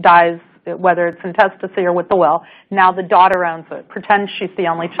ancestor dies, whether it's intestacy or with the will. Now the daughter owns it. Pretend she's the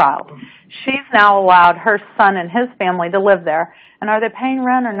only child. She's now allowed her son and his family to live there. And are they paying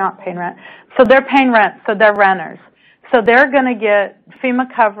rent or not paying rent? So they're paying rent, so they're renters. So they're going to get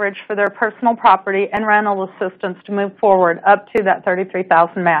FEMA coverage for their personal property and rental assistance to move forward up to that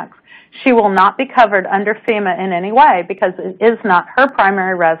 $33,000 max. She will not be covered under FEMA in any way because it is not her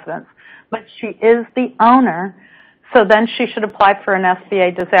primary residence, but she is the owner. So then she should apply for an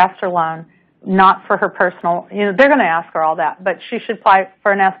SBA disaster loan, not for her personal, they're going to ask her all that, but she should apply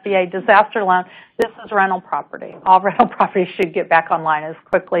for an SBA disaster loan. This is rental property. All rental property should get back online as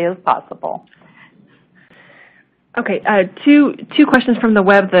quickly as possible. Okay, two questions from the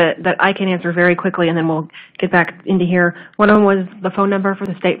web that I can answer very quickly, and then we'll get back into here. One of them was the phone number for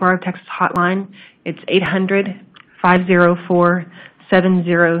the State Bar of Texas hotline. It's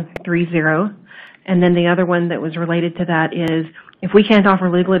 800-504-7030. And then the other one that was related to that is, if we can't offer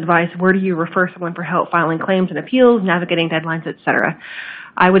legal advice, where do you refer someone for help filing claims and appeals, navigating deadlines, etc.?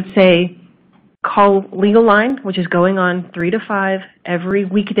 I would say call Legal Line, which is going on 3 to 5 every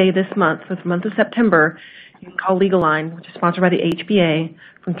weekday this month, so the month of September. You can call Legal Line, which is sponsored by the HBA,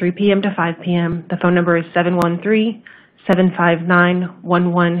 from 3 p.m. to 5 p.m. The phone number is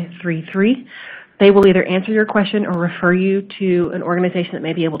 713-759-1133. They will either answer your question or refer you to an organization that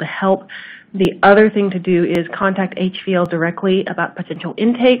may be able to help. The other thing to do is contact HVL directly about potential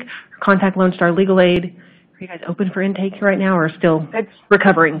intake, or contact Lone Star Legal Aid. Are you guys open for intake right now or still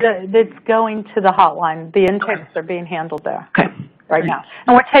recovering? It's going to the hotline. The intakes are being handled there. Okay. Right now.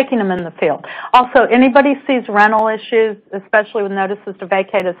 And we're taking them in the field. Also, anybody sees rental issues, especially with notices to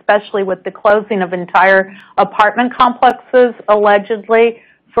vacate, especially with the closing of entire apartment complexes, allegedly,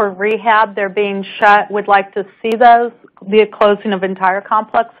 for rehab, they're being shut, would like to see those, the closing of entire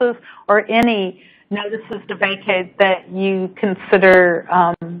complexes, or any notices to vacate that you consider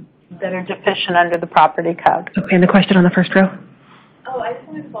that are deficient under the property code. Okay, and the question on the first row? Oh, I just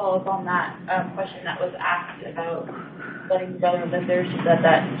wanted to follow up on that question that was asked about letting the brother live there. She said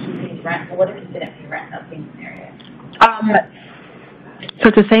that he pays rent. But what if he didn't pay rent in that same scenario? So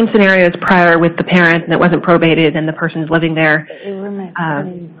it's the same scenario as prior with the parent, and it wasn't probated, and the person's living there.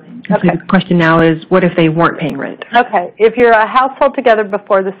 Okay. So the question now is, what if they weren't paying rent? Okay. If you're a household together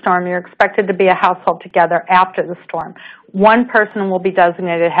before the storm, you're expected to be a household together after the storm. One person will be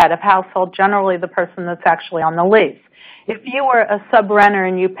designated head of household, generally the person that's actually on the lease. If you were a sub-renter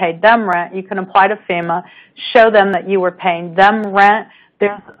and you paid them rent, you can apply to FEMA, show them that you were paying them rent.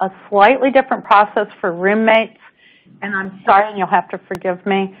 There's a slightly different process for roommates, and I'm sorry, and you'll have to forgive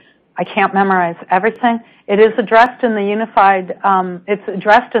me. I can't memorize everything. It is addressed in the it's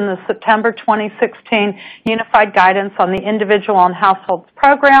addressed in the September 2016 Unified Guidance on the Individual and Households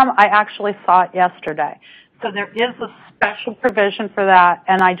Program. I actually saw it yesterday. So there is a special provision for that,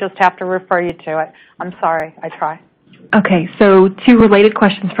 and I just have to refer you to it. I'm sorry, I try. Okay, so two related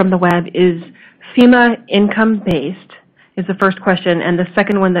questions from the web is FEMA income-based is the first question, and the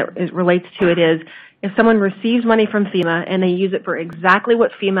second one that relates to it is, if someone receives money from FEMA and they use it for exactly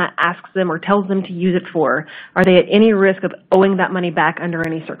what FEMA asks them or tells them to use it for, are they at any risk of owing that money back under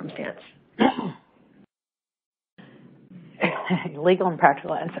any circumstance? Legal and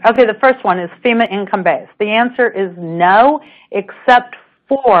practical answer. Okay, the first one is FEMA income-based. The answer is no, except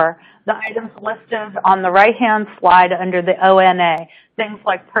for the items listed on the right-hand slide under the ONA, things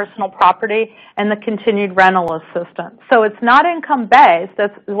like personal property and the continued rental assistance. So it's not income-based.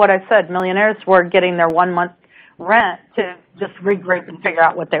 That's what I said. Millionaires were getting their 1 month rent to just regroup and figure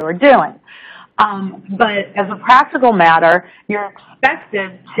out what they were doing. But as a practical matter, you're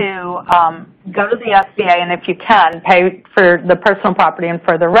expected to go to the SBA and, if you can, pay for the personal property and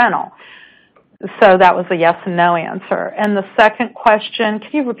for the rental. So that was a yes and no answer. And the second question,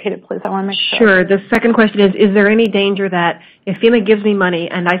 can you repeat it, please? I want to make sure. Sure. The second question is there any danger that if FEMA gives me money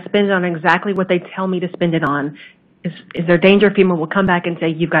and I spend it on exactly what they tell me to spend it on, is there danger FEMA will come back and say,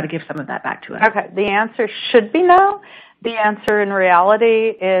 you've got to give some of that back to us? Okay. The answer should be no. The answer in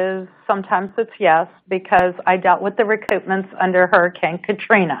reality is sometimes it's yes, because I dealt with the recoupments under Hurricane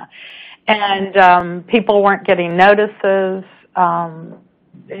Katrina. And people weren't getting notices.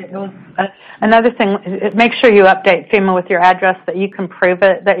 It was another thing, make sure you update FEMA with your address, that you can prove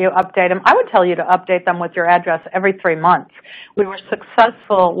it, that you update them. I would tell you to update them with your address every 3 months. We were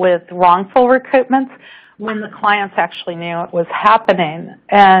successful with wrongful recoupments when the clients actually knew it was happening.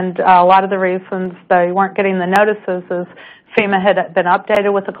 And a lot of the reasons they weren't getting the notices is FEMA had been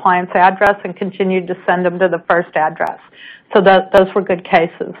updated with the client's address and continued to send them to the first address. So those were good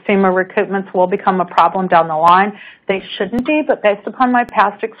cases. FEMA recoupments will become a problem down the line. They shouldn't be, but based upon my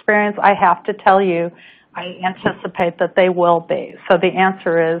past experience, I have to tell you, I anticipate that they will be. So the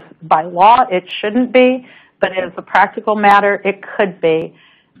answer is, by law, it shouldn't be, but as a practical matter, it could be,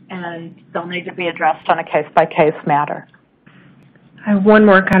 and they'll need to be addressed on a case-by-case matter. I have one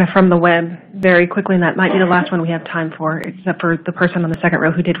more kind of from the web very quickly, and that might be the last one we have time for, except for the person on the second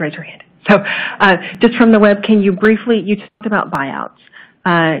row who did raise her hand. So just from the web, can you briefly, you talked about buyouts.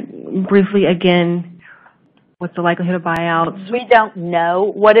 Briefly again, what's the likelihood of buyouts? We don't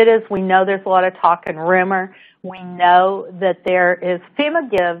know what it is. We know there's a lot of talk and rumor. We know that there is, FEMA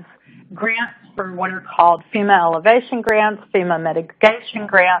gives grants for what are called FEMA elevation grants, FEMA mitigation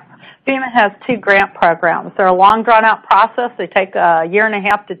grants. FEMA has 2 grant programs. They're a long, drawn-out process. They take a year and a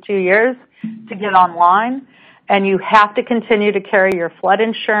half to 2 years to get online, and you have to continue to carry your flood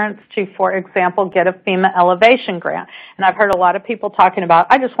insurance to, for example, get a FEMA elevation grant. And I've heard a lot of people talking about,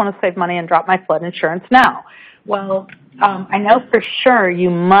 I just want to save money and drop my flood insurance now. Well, I know for sure you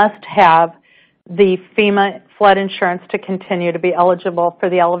must have the FEMA flood insurance to continue to be eligible for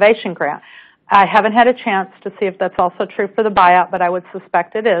the elevation grant. I haven't had a chance to see if that's also true for the buyout, but I would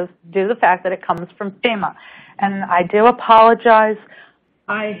suspect it is due to the fact that it comes from FEMA. And I do apologize.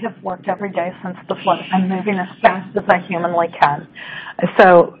 I have worked every day since the flood. I'm moving as fast as I humanly can.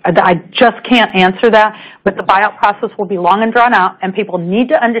 So I just can't answer that, but the buyout process will be long and drawn out, and people need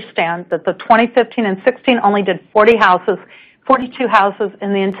to understand that the 2015 and 16 only did 42 houses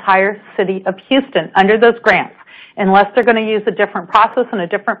in the entire city of Houston under those grants, unless they're going to use a different process and a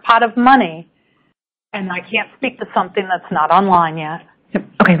different pot of money. And I can't speak to something that's not online yet. Yep.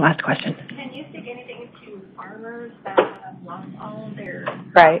 Okay, last question. Can you speak anything to farmers that have lost all their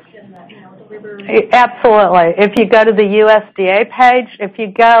right. in the river? Absolutely. If you go to the USDA page, if you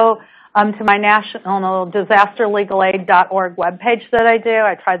go to my national disasterlegalaid.org webpage that I do,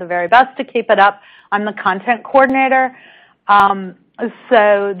 I try the very best to keep it up. I'm the content coordinator.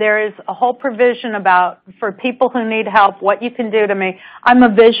 So there is a whole provision about, for people who need help, what you can do to me. I'm a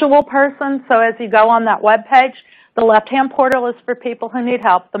visual person, so as you go on that web page, the left-hand portal is for people who need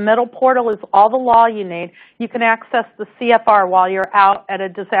help. The middle portal is all the law you need. You can access the CFR while you're out at a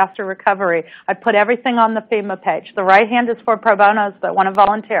disaster recovery. I put everything on the FEMA page. The right hand is for pro bonos that want to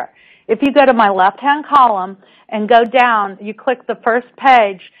volunteer. If you go to my left-hand column and go down, you click the first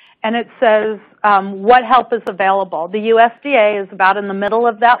page, and it says what help is available. The USDA is about in the middle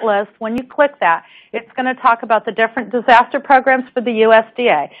of that list. When you click that, it's going to talk about the different disaster programs for the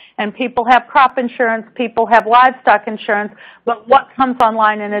USDA. And people have crop insurance, people have livestock insurance, but what comes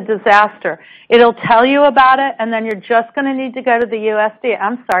online in a disaster? It'll tell you about it, and then you're just going to need to go to the USDA.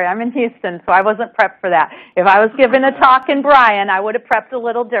 I'm sorry, I'm in Houston, so I wasn't prepped for that. If I was giving a talk in Bryan, I would have prepped a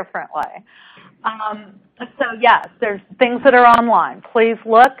little differently. So yes, there's things that are online. Please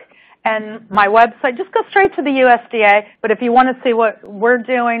look. And my website, just go straight to the USDA, but if you want to see what we're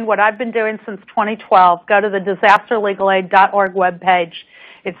doing, what I've been doing since 2012, go to the disasterlegalaid.org webpage.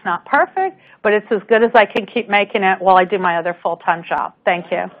 It's not perfect, but it's as good as I can keep making it while I do my other full-time job.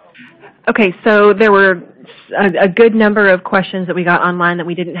 Thank you. Okay, so there were a good number of questions that we got online that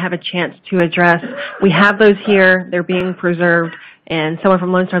we didn't have a chance to address. We have those here. They're being preserved, and someone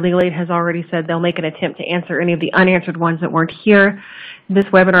from Lone Star Legal Aid has already said they'll make an attempt to answer any of the unanswered ones that weren't here. This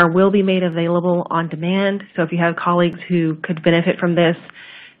webinar will be made available on demand, so if you have colleagues who could benefit from this,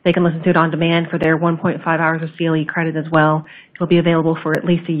 they can listen to it on demand for their 1.5 hours of CLE credit as well. It'll be available for at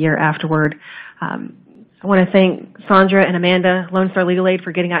least a year afterward. I want to thank Sandra and Amanda, Lone Star Legal Aid,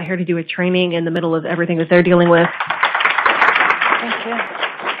 for getting out here to do a training in the middle of everything that they're dealing with. Thank you.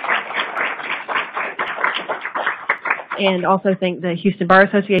 And also thank the Houston Bar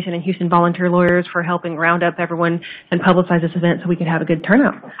Association and Houston Volunteer Lawyers for helping round up everyone and publicize this event so we could have a good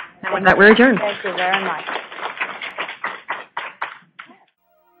turnout. And with that, we're adjourned. Thank you very much.